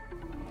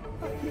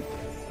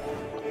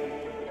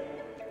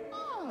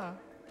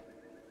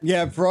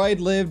 Yeah,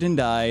 Freud lived and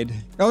died.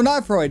 Oh,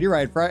 not Freud. You're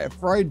right.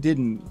 Freud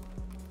didn't.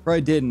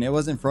 Freud didn't. It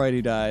wasn't Freud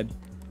who died.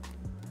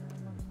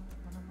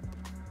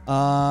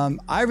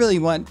 I really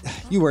want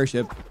you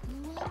worship.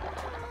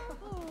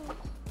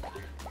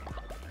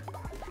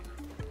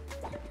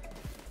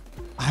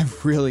 I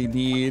really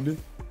need.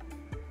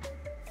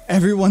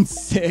 Everyone's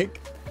sick.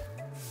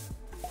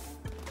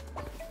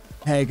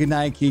 Hey, good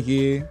night,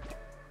 Kiki.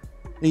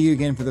 Thank you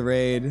again for the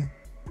raid.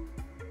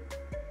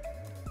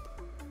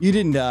 You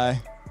didn't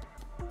die.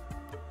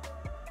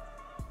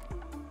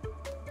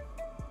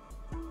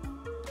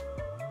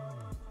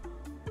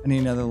 I need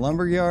another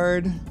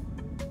lumberyard.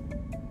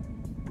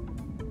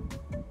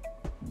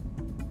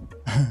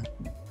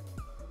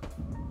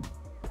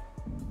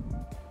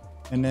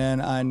 And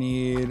then I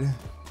need a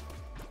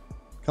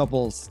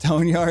couple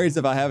stone yards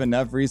if I have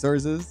enough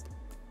resources.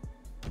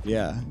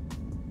 Yeah.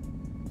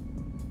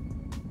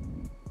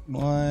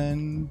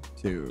 1,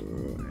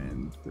 2,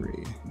 and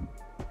 3.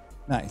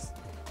 Nice.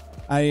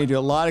 I need to do a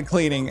lot of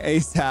cleaning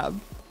ASAP.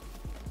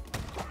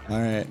 All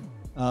right.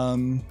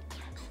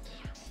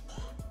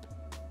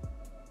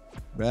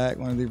 Back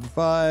 1, 2, 3, 4,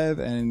 5.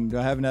 And do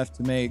I have enough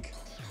to make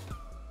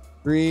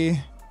 3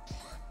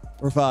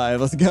 or 5?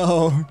 Let's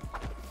go.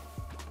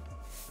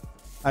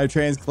 I have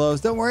trains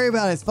closed. Don't worry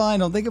about it. It's fine.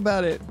 Don't think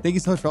about it. Thank you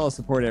so much for all the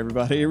support,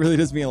 everybody. It really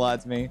does mean a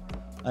lot to me.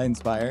 I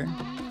inspire.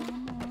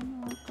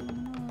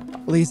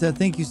 Lisa,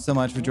 thank you so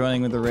much for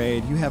joining with the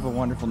raid. You have a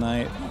wonderful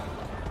night.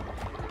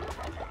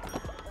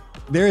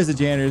 There is a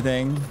janitor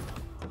thing.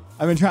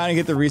 I've been trying to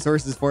get the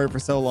resources for it for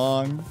so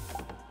long.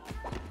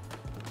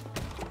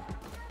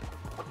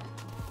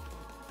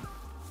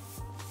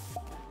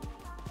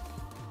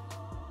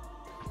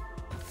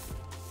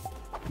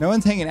 No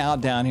one's hanging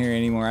out down here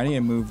anymore. I need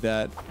to move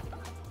that.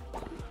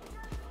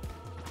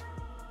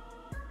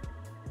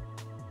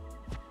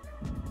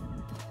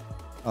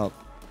 Oh.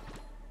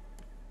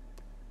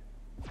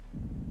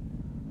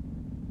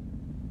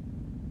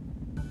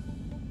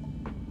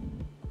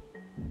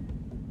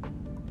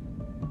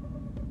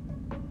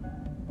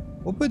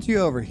 We'll put you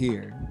over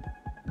here.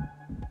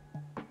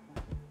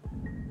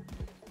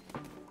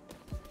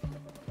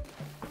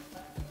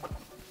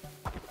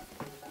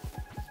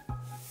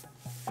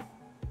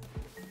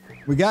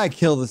 We gotta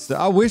kill this.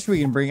 I wish we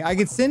can bring. I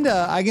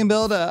can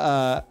build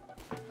a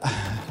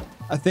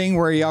thing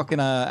where y'all can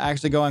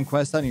actually go on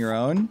quests on your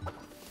own.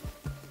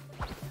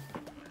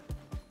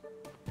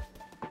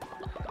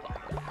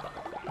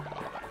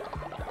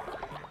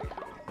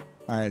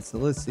 All right, so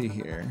let's see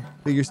here.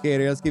 Figure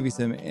skater, let's give you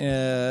some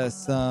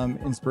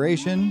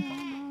inspiration.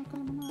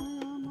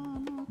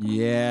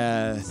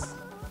 Yes.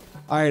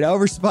 All right,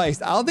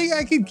 overspiced. I don't think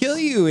I can kill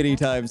you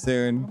anytime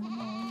soon.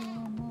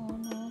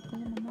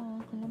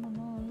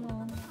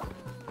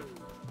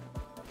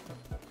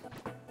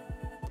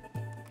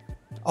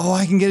 Oh,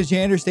 I can get a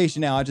janitor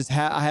station now.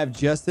 I have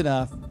just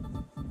enough.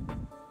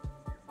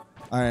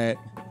 All right.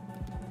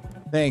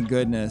 Thank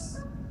goodness.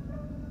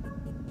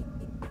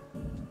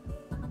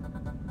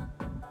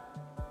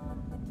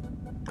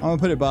 I'm gonna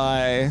put it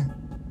by.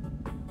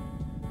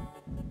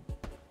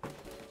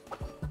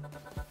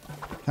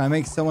 Can I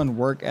make someone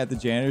work at the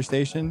janitor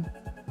station?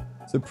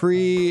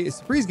 Supree's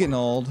getting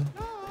old.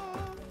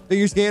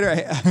 Figure skater.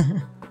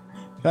 Can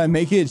I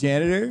make you a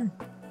janitor?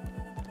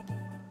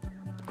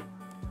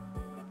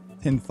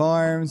 10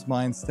 farms,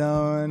 mine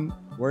stone,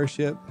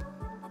 worship.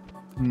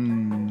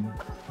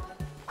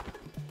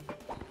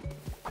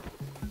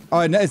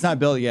 Oh, no, it's not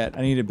built yet.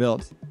 I need it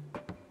built.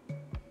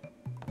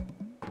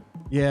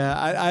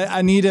 Yeah,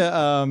 I need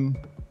a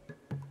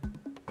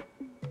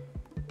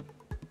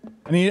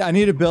I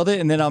need to build it,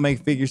 and then I'll make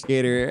figure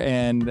skater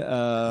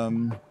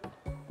and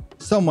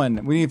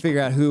someone. We need to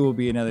figure out who will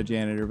be another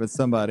janitor, but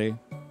somebody.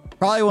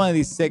 Probably one of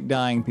these sick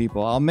dying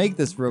people. I'll make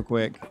this real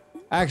quick.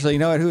 Actually, you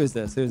know what? Who is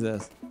this? Who's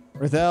this?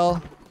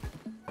 Rathel?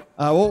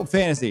 Well,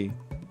 fantasy.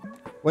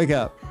 Wake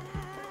up.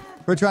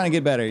 We're trying to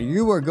get better.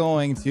 You are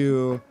going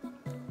to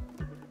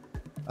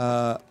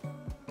I'm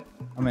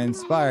gonna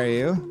inspire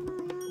you.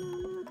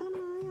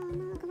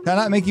 Can I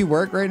not make you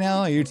work right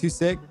now? You're too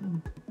sick?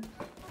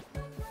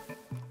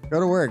 Go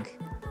to work.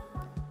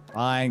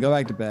 Fine, go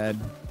back to bed.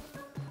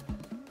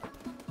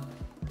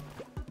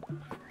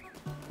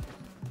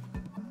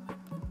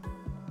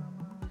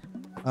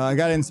 I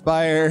gotta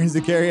inspire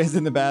Zacharias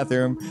in the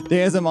bathroom.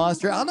 Dan's a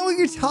monster. I don't know what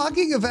you're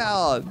talking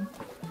about.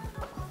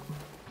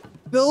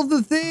 Build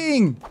the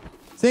thing.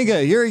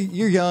 Singa, you're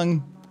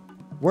young.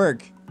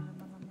 Work.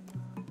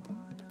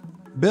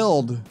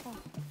 Build.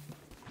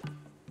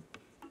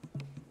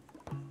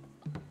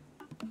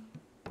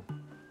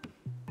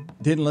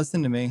 Didn't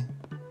listen to me.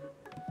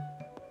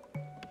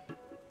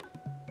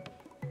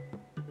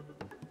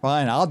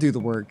 Fine, I'll do the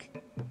work.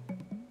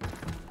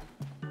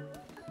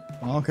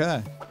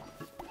 Okay.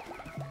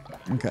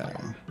 Okay.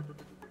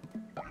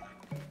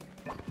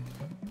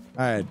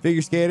 Alright,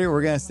 figure skater,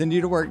 we're gonna send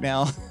you to work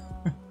now.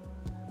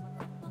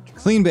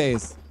 Clean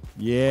base.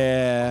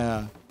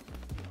 Yeah.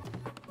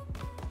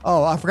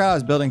 Oh, I forgot I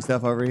was building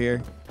stuff over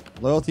here.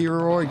 Loyalty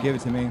reward, give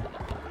it to me.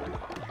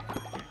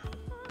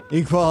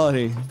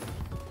 Equality.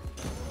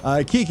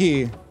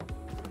 Kiki,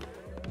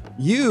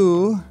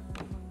 you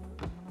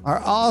are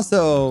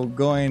also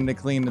going to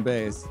clean the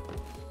base.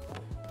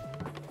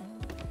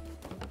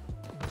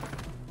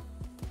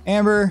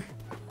 Amber.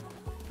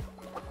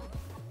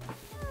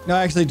 No,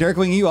 actually,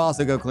 Dirkwing, you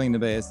also go clean the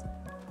base.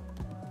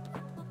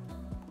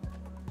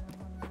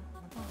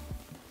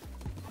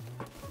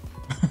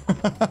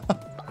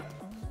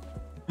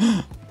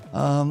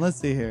 Let's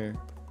see here.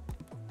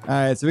 All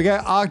right, so we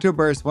got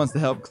Octoburst wants to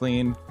help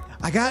clean.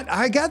 I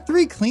got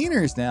 3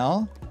 cleaners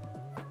now.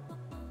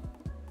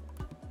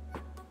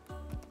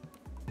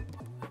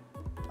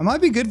 I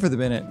might be good for the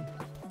minute.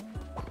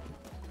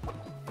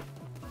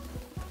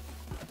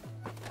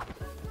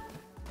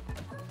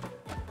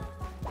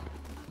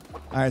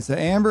 All right, so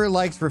Amber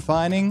likes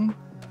refining.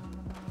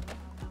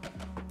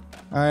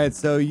 All right,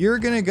 so you're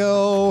gonna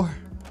go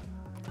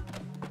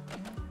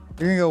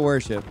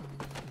worship.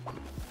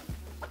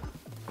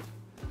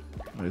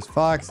 There's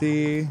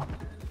Foxy.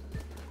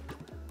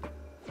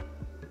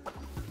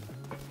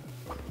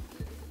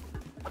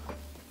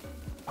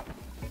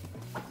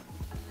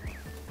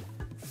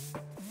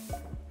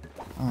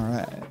 All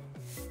right.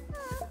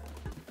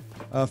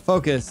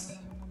 Focus.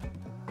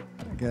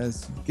 I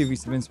guess give you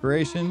some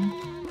inspiration.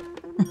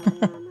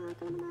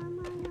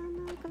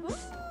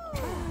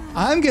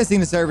 I'm guessing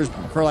the servers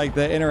for like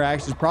the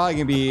interaction is probably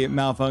gonna be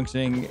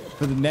malfunctioning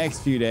for the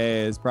next few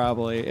days,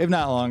 probably, if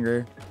not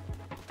longer.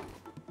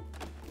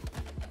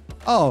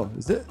 Oh,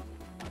 is it?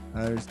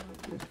 There's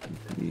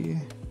the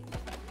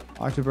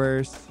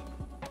Octoburst,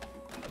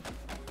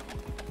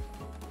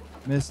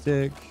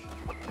 Mystic.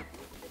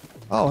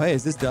 Oh, hey,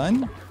 is this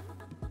done?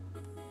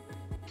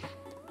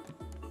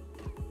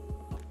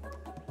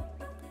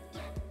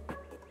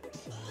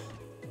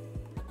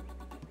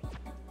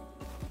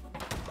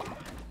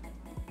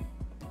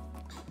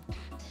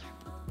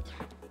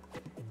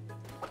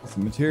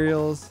 Some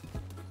materials.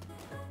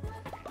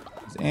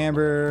 There's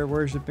Amber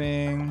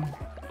worshiping.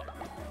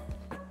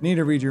 Need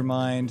to read your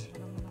mind.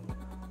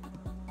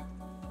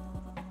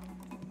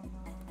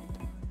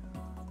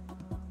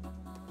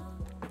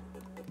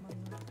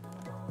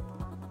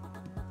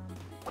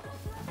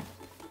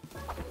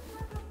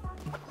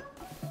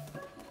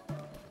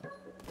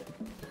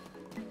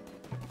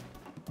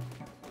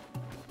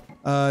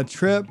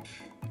 Trip.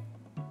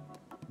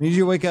 Need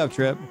you to wake up,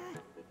 Trip.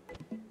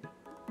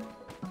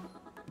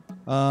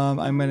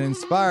 I'm gonna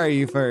inspire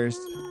you first.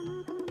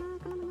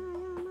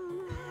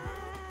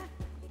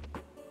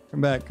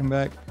 Come back, come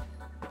back.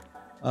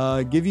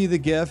 Give you the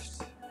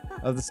gift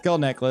of the skull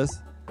necklace.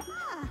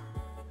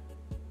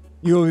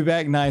 You will be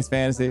back. Nice,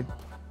 fantasy.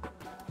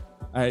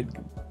 All right,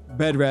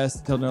 bed rest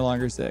until no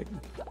longer sick.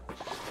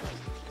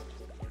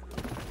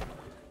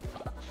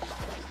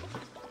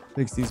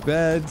 Fix these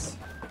beds.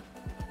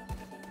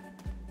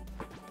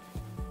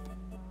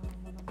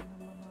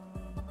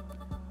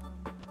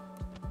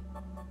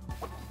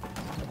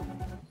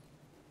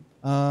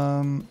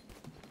 There's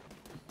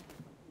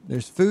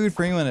food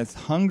for anyone that's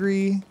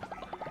hungry.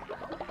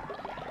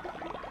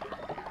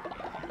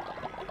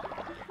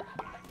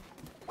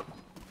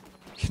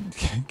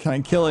 Can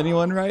I kill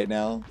anyone right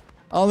now?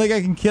 I don't think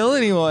I can kill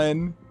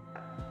anyone.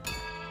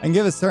 I can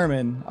give a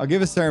sermon. I'll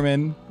give a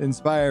sermon to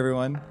inspire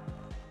everyone.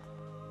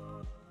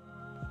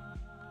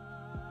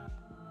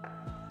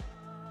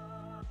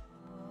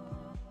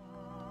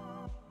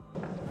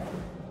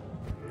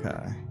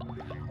 Okay.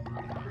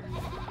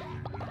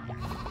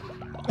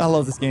 I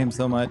love this game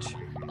so much.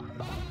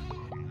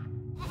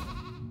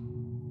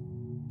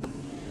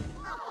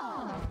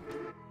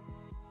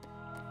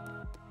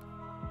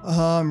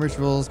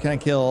 Rituals. Can I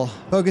kill?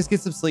 Focus, get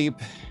some sleep.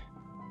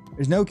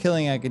 There's no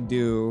killing I could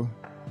do.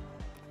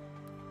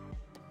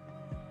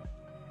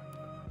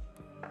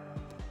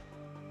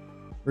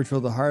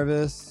 Ritual to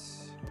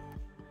harvest.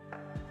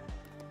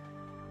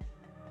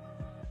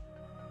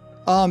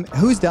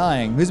 Who's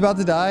dying? Who's about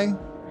to die?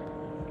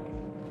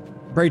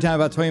 Break time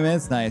about 20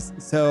 minutes. Nice.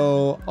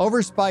 So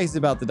Overspice is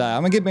about to die.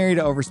 I'm gonna get married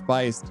to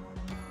Overspiced.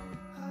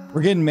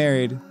 We're getting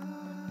married.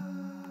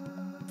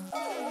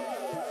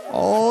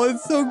 Oh,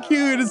 it's so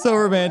cute. It's so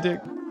romantic.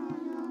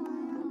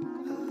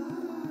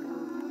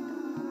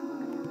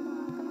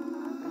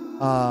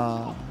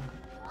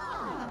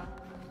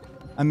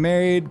 I'm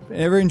married.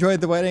 Never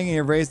enjoyed the wedding and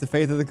you've raised the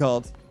faith of the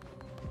cult.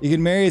 You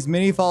can marry as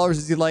many followers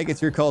as you'd like.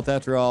 It's your cult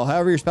after all.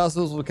 However, your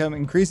spouses will become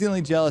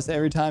increasingly jealous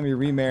every time you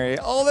remarry.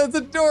 Oh, that's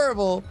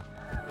adorable.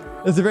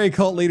 That's a very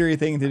cult leadery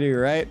thing to do,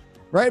 right?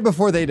 Right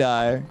before they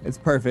die. It's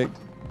perfect.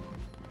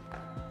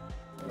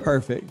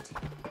 Perfect.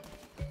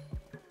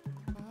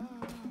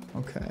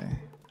 Okay.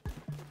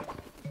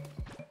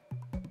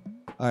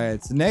 All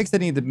right, so next I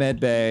need the med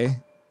bay.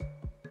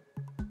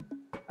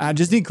 I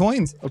just need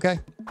coins. Okay.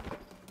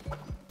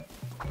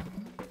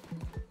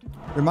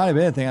 There might have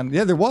been a thing.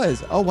 Yeah, there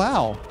was. Oh,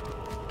 wow.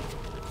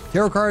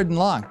 Tarot card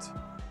unlocked.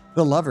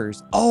 The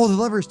Lovers. Oh, the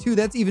Lovers 2.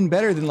 That's even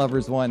better than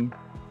Lovers 1.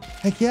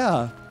 Heck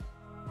yeah.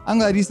 I'm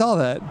glad you saw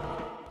that.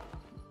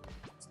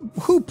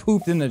 Who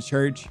pooped in the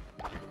church?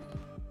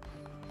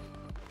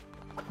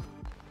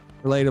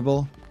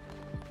 Relatable.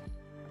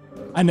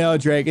 I know,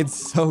 Drake.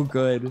 It's so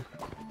good.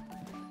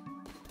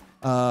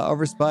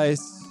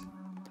 Overspice.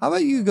 How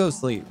about you go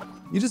sleep?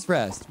 You just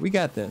rest. We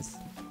got this.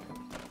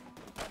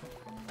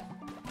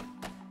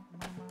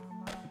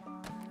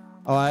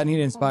 Oh, I need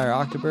to inspire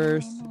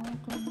Octoburst.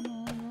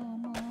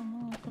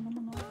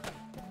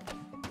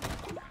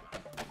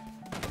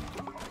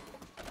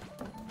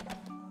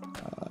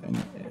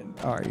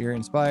 All right, you're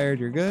inspired.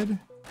 You're good.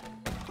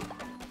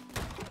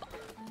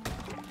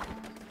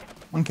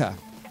 Okay.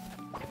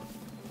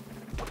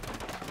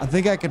 I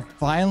think I could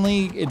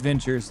finally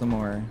adventure some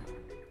more.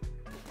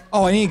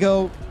 Oh, I need to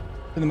go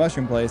to the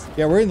mushroom place.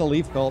 Yeah, we're in the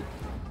leaf cult.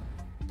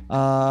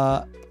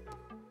 And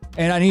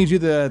I need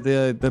to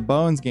do the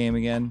bones game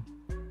again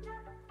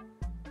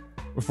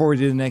before we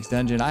do the next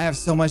dungeon. I have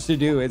so much to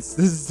do. This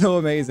is so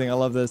amazing. I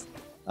love this.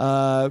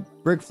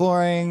 Brick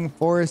flooring,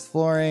 forest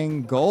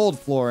flooring, gold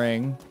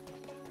flooring.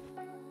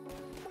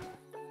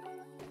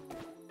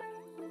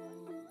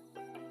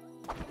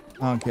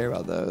 I don't care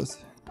about those.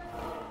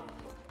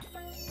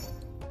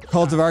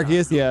 Cult of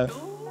Arceus, yeah.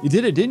 You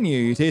did it, didn't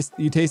you?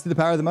 You tasted the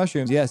power of the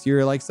mushrooms. Yes,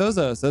 you're like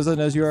Sozo. Sozo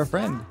knows you are a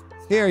friend.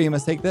 Here, you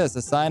must take this,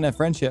 a sign of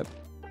friendship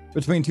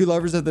between two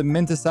lovers of the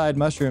menticide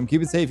mushroom.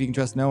 Keep it safe. You can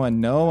trust no one.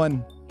 No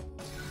one.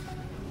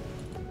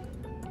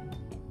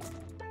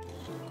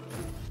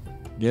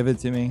 Give it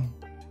to me.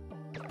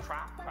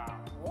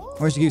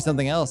 Or should give you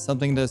something else,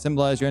 something to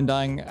symbolize your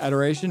undying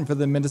adoration for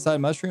the menticide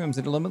mushrooms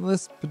and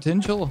limitless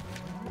potential.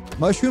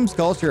 Mushroom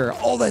sculpture.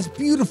 Oh, that's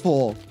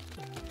beautiful.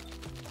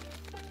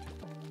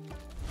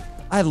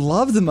 I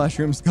love the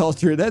mushroom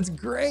sculpture. That's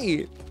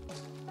great.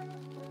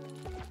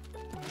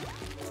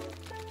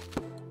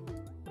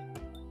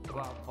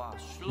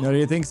 No, do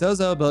you think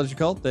Sozo build your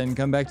cult? Then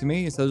come back to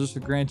me. Sozo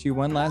should grant you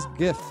one last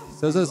gift.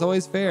 Sozo's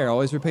always fair,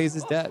 always repays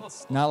his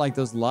debts. Not like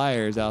those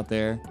liars out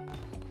there.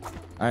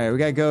 All right, we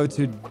gotta go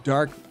to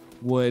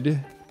Darkwood.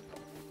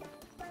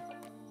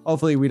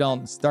 Hopefully we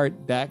don't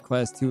start that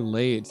quest too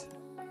late.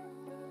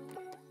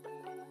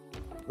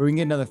 Or we can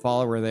get another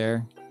follower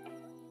there.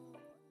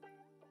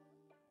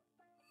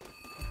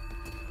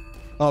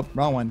 Oh,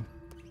 wrong one.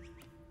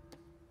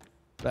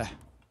 Bah. Okay.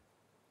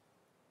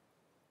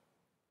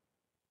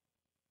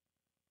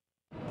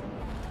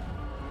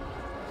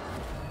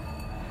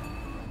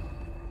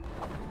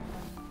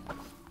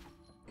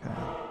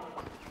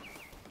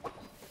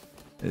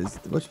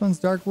 Which one's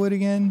Darkwood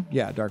again?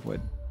 Yeah,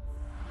 Darkwood.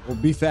 Well,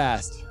 be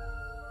fast.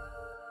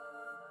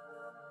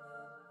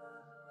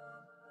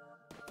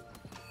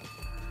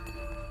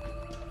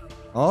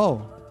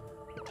 Oh.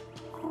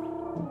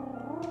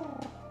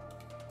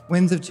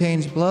 Winds of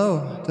change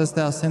blow, dost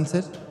thou sense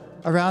it?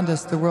 Around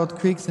us the world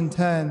creaks and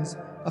turns.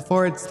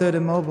 Afore it stood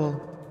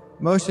immobile,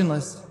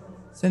 motionless.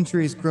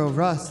 Centuries grow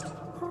rust.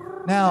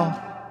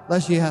 Now,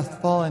 Leshy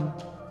hath fallen.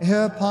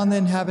 Hereupon the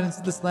inhabitants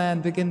of this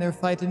land begin their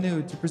fight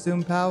anew to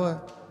presume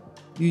power.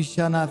 You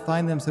shall not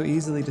find them so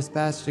easily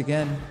dispatched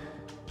again.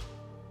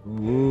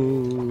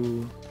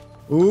 Ooh.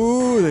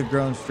 Ooh, they've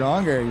grown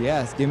stronger.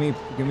 Yes, give me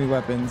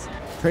weapons.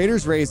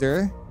 Trader's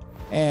Razor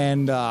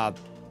and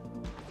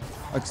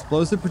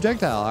explosive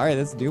projectile. All right,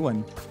 that's a new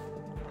one.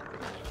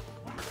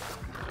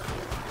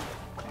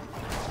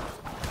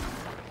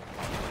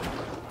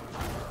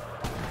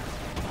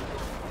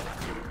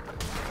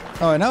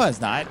 Oh, no, it's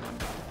not.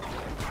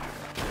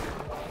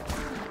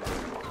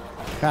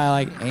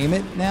 Kind of like aim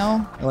it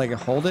now, or like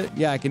hold it.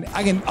 Yeah, I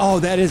can. Oh,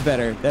 that is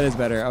better. That is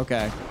better.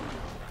 Okay.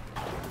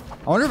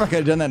 I wonder if I could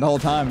have done that the whole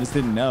time. Just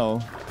didn't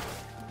know.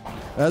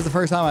 That was the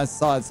first time I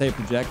saw it say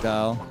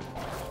projectile.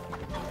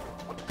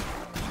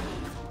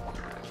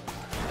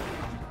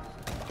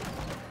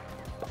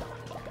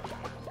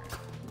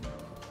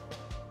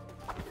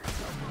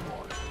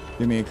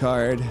 Give me a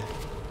card.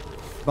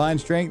 Divine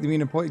strength.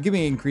 Give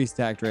me increased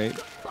attack rate.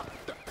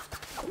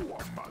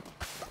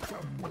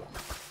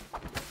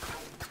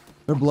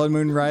 The blood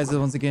moon rises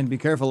once again. Be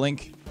careful,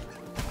 Link.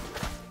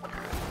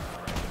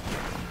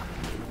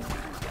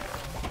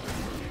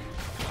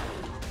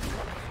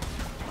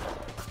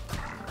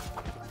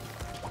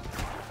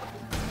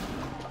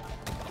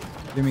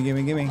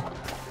 Gimme.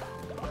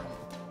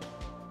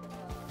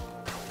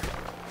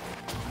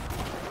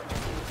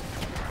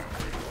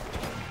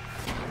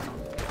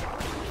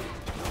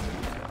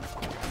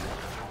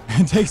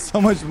 It takes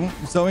so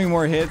many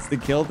more hits to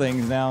kill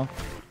things now.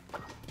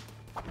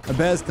 A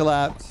Bez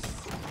collapsed.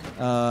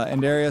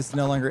 And Darius is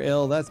no longer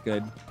ill. That's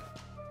good.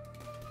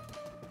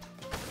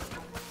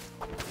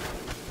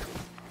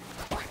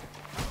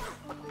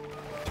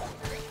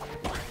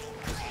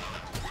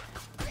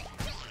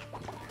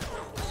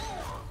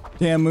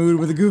 Damn mood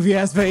with a goofy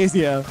ass face,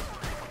 yeah.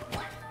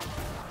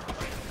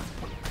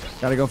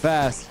 Gotta go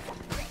fast.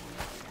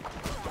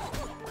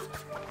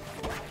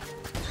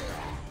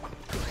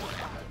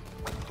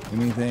 Give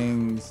me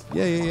things.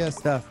 Yeah,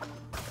 stuff.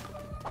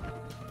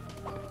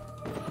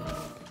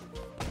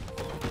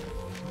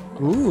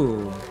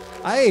 Ooh.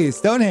 Hey,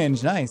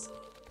 Stonehenge, nice.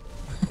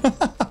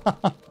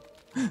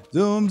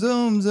 Zoom.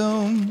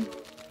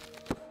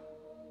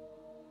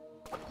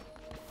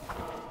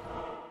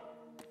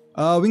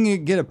 We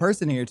can get a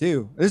person here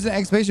too. There's an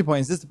exclamation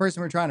point. Is this the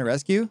person we're trying to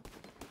rescue?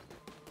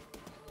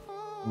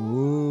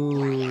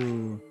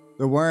 Ooh.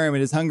 The worm,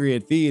 it is hungry,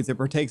 it feeds, it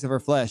partakes of our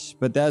flesh,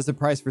 but that is the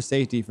price for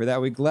safety. For that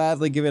we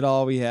gladly give it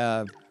all we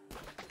have.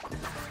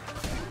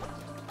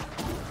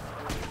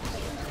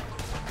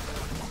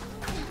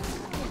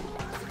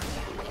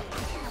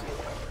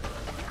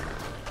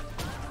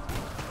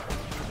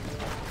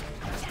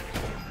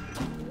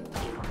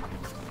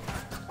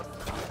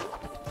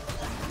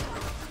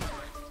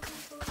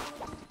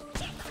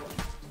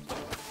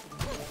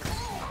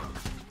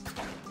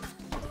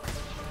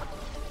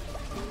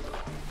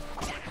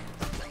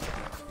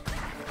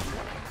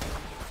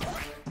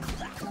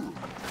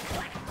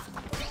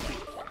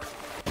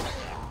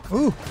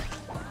 Ooh.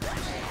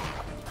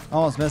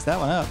 Almost messed that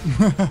one up.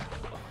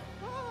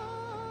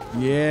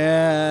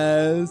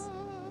 Yes.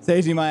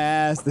 Saging my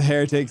ass, the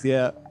heretics,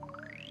 yeah.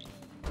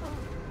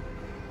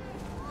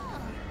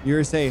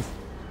 You're safe.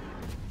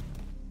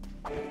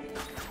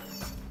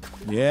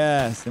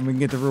 Yes, and we can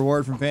get the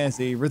reward from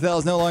Fantasy. Rethel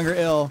is no longer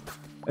ill.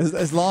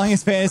 As long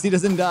as Fantasy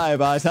doesn't die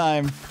by the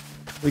time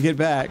we get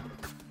back.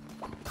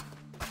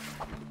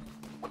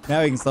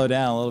 Now we can slow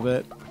down a little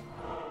bit.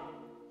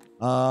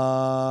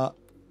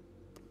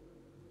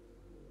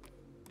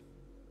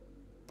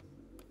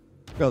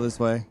 Go this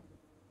way.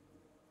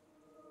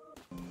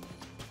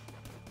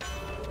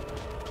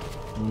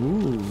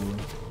 Ooh.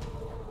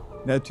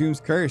 Neptune's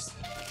curse.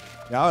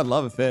 Yeah, I would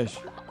love a fish.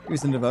 Give me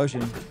some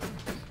devotion.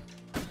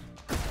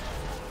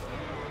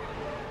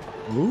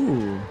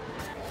 Ooh.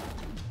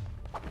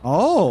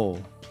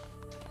 Oh.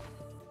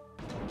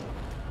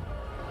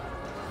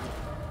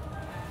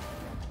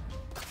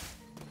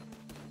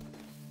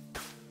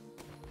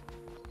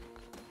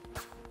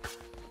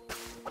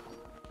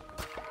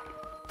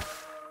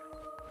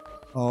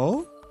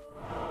 Oh?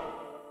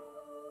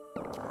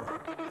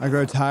 I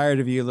grow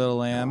tired of you, little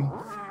lamb.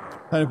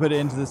 Trying to put it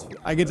into this.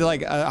 I get to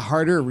like a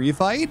harder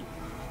refight?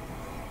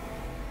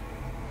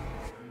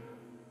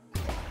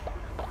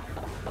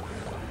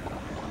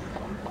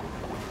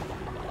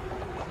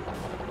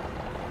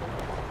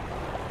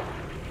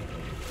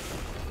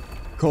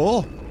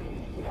 Cool.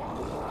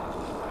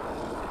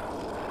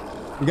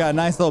 We got a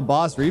nice little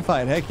boss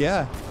refight. Heck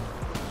yeah.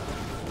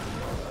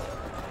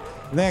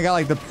 I think I got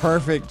like the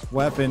perfect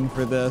weapon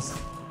for this.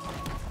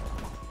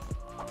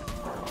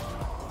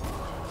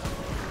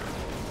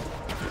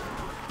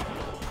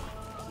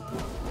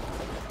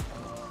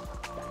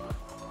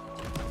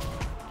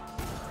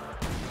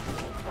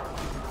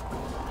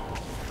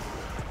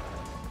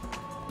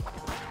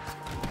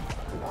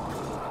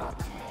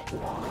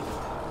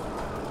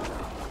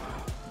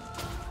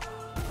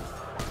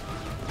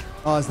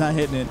 Oh, it's not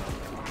hitting it.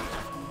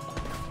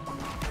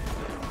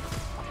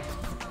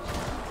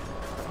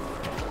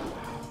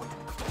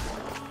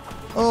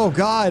 Oh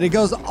God, it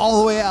goes all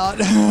the way out.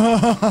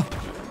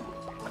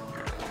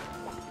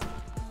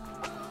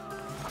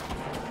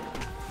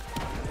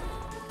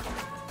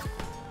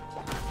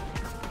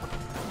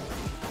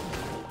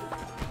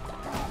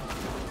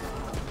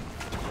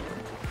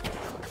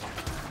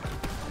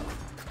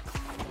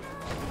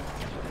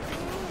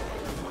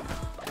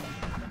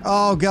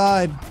 Oh,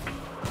 God.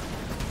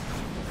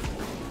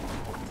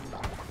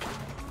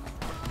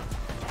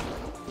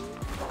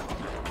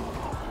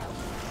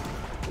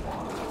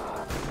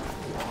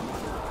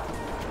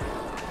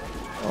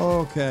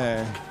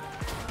 Okay.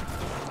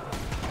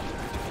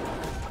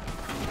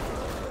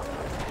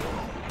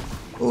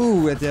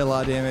 Ooh, it did a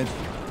lot of damage.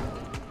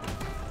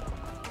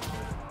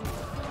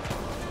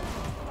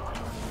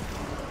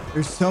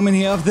 There's so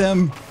many of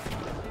them.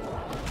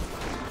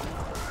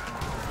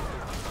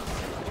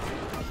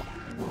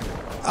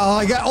 Oh,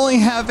 I got only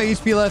half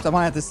HP left. I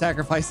might have to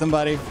sacrifice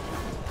somebody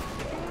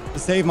to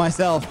save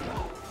myself.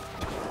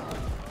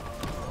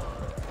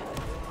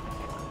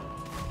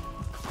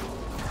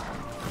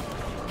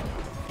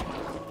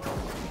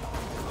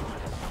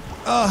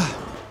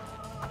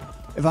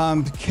 If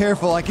I'm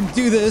careful, I can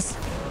do this.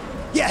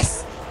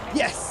 Yes!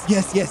 Yes!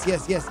 Yes, yes,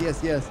 yes, yes, yes,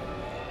 yes.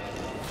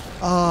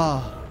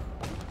 Oh.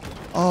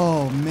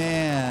 Oh,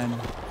 man.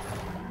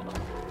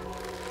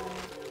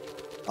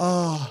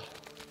 Oh.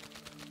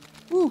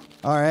 Woo.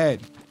 All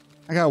right.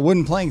 I got a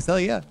wooden plank, so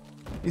yeah.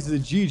 These are the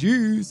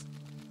GGs.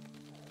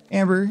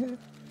 Amber,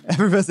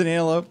 Effervescent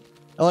Antelope,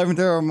 11th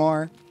or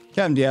more,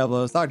 Captain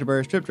Diablo, Dr.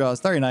 Burst, Trip Draw,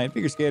 Starry Night,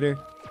 Figure Skater.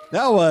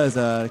 That was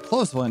a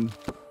close one.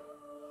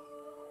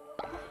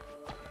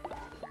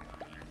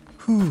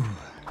 Whew.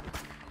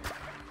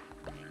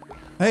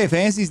 Hey,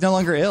 Fantasy's no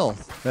longer ill.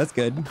 That's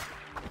good.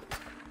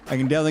 I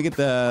can definitely get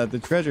the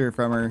treasure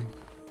from her.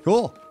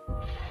 Cool.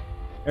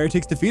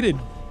 Heretics defeated.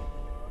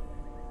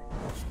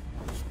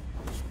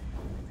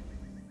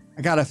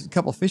 I got a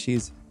couple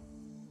fishies.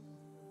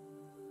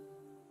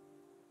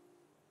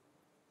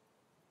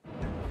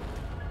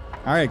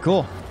 All right,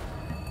 cool.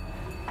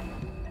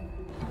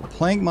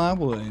 Plank my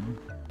wood.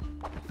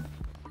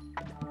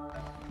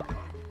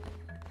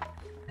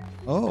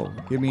 Oh,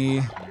 give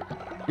me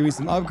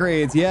some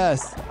upgrades.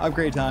 Yes,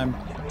 upgrade time.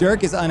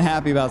 Dirk is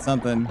unhappy about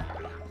something.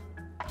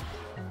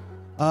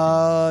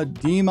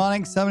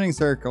 Demonic summoning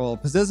circle.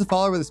 Possess a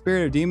follower with a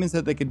spirit of demons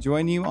that they could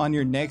join you on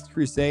your next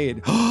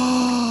crusade.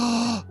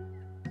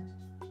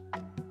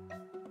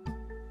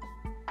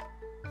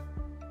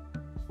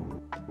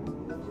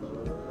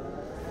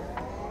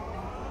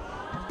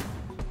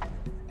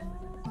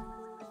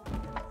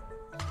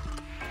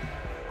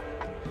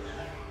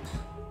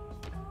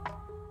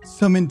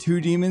 Summon 2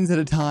 demons at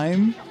a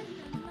time?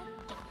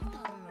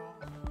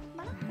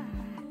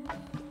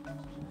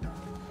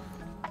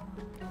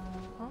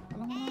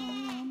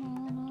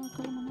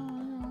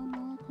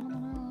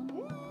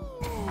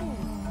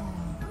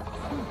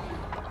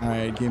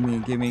 Alright,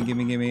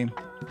 gimme.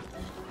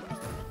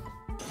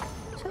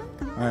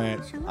 Alright,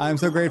 I'm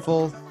so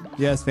grateful.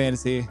 Yes,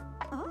 Fantasy.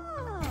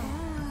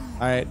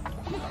 Alright.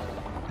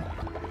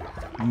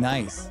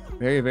 Nice.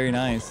 Very, very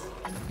nice.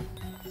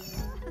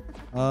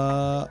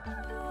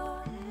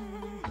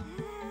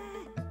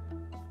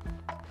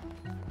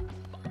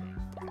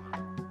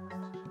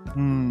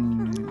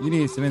 You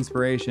need some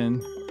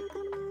inspiration.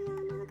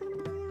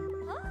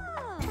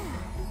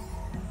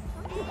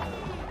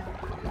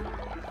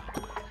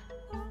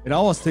 It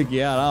almost took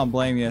you out. I don't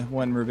blame you.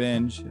 Wanting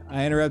revenge.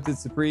 I interrupted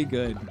Sapri.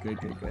 Good.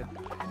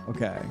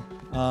 Okay.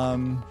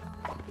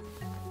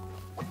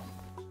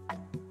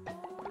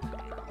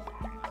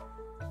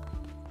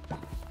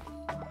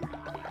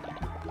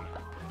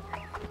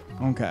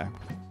 Okay.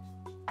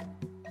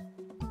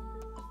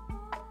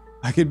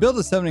 I could build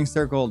a summoning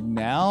circle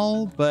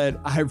now, but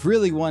I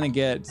really want to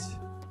get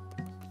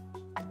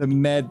the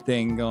med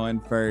thing going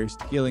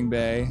first. Healing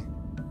Bay.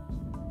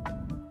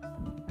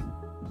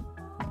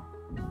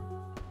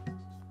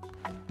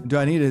 Do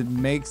I need to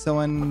make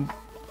someone?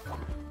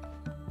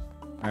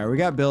 All right, we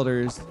got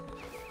builders.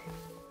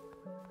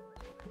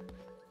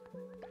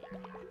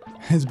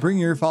 Let's bring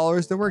your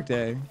followers to work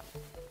day.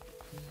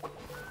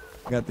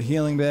 We got the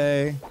Healing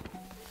Bay.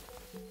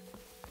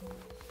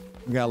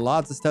 We got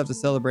lots of stuff to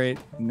celebrate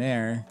in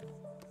there.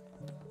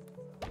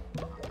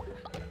 I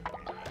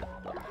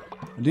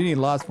do need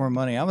lots more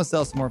money. I'm gonna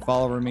sell some more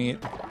follower meat.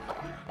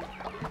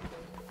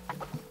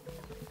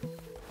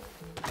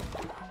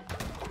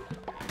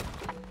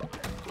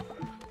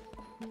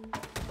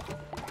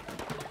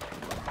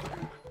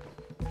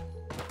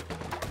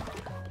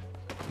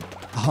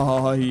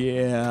 Oh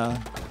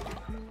yeah.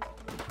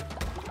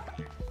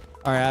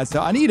 All right,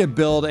 so I need to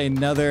build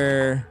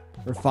another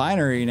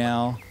refinery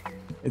now.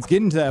 It's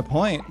getting to that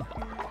point.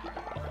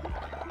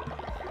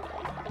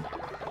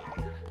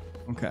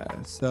 Okay,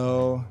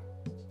 so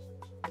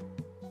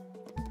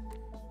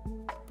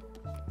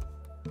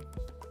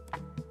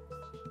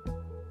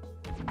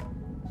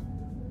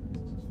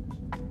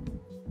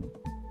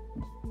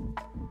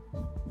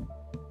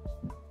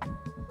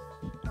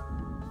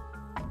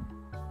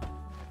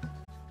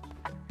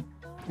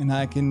and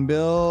I can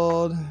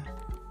build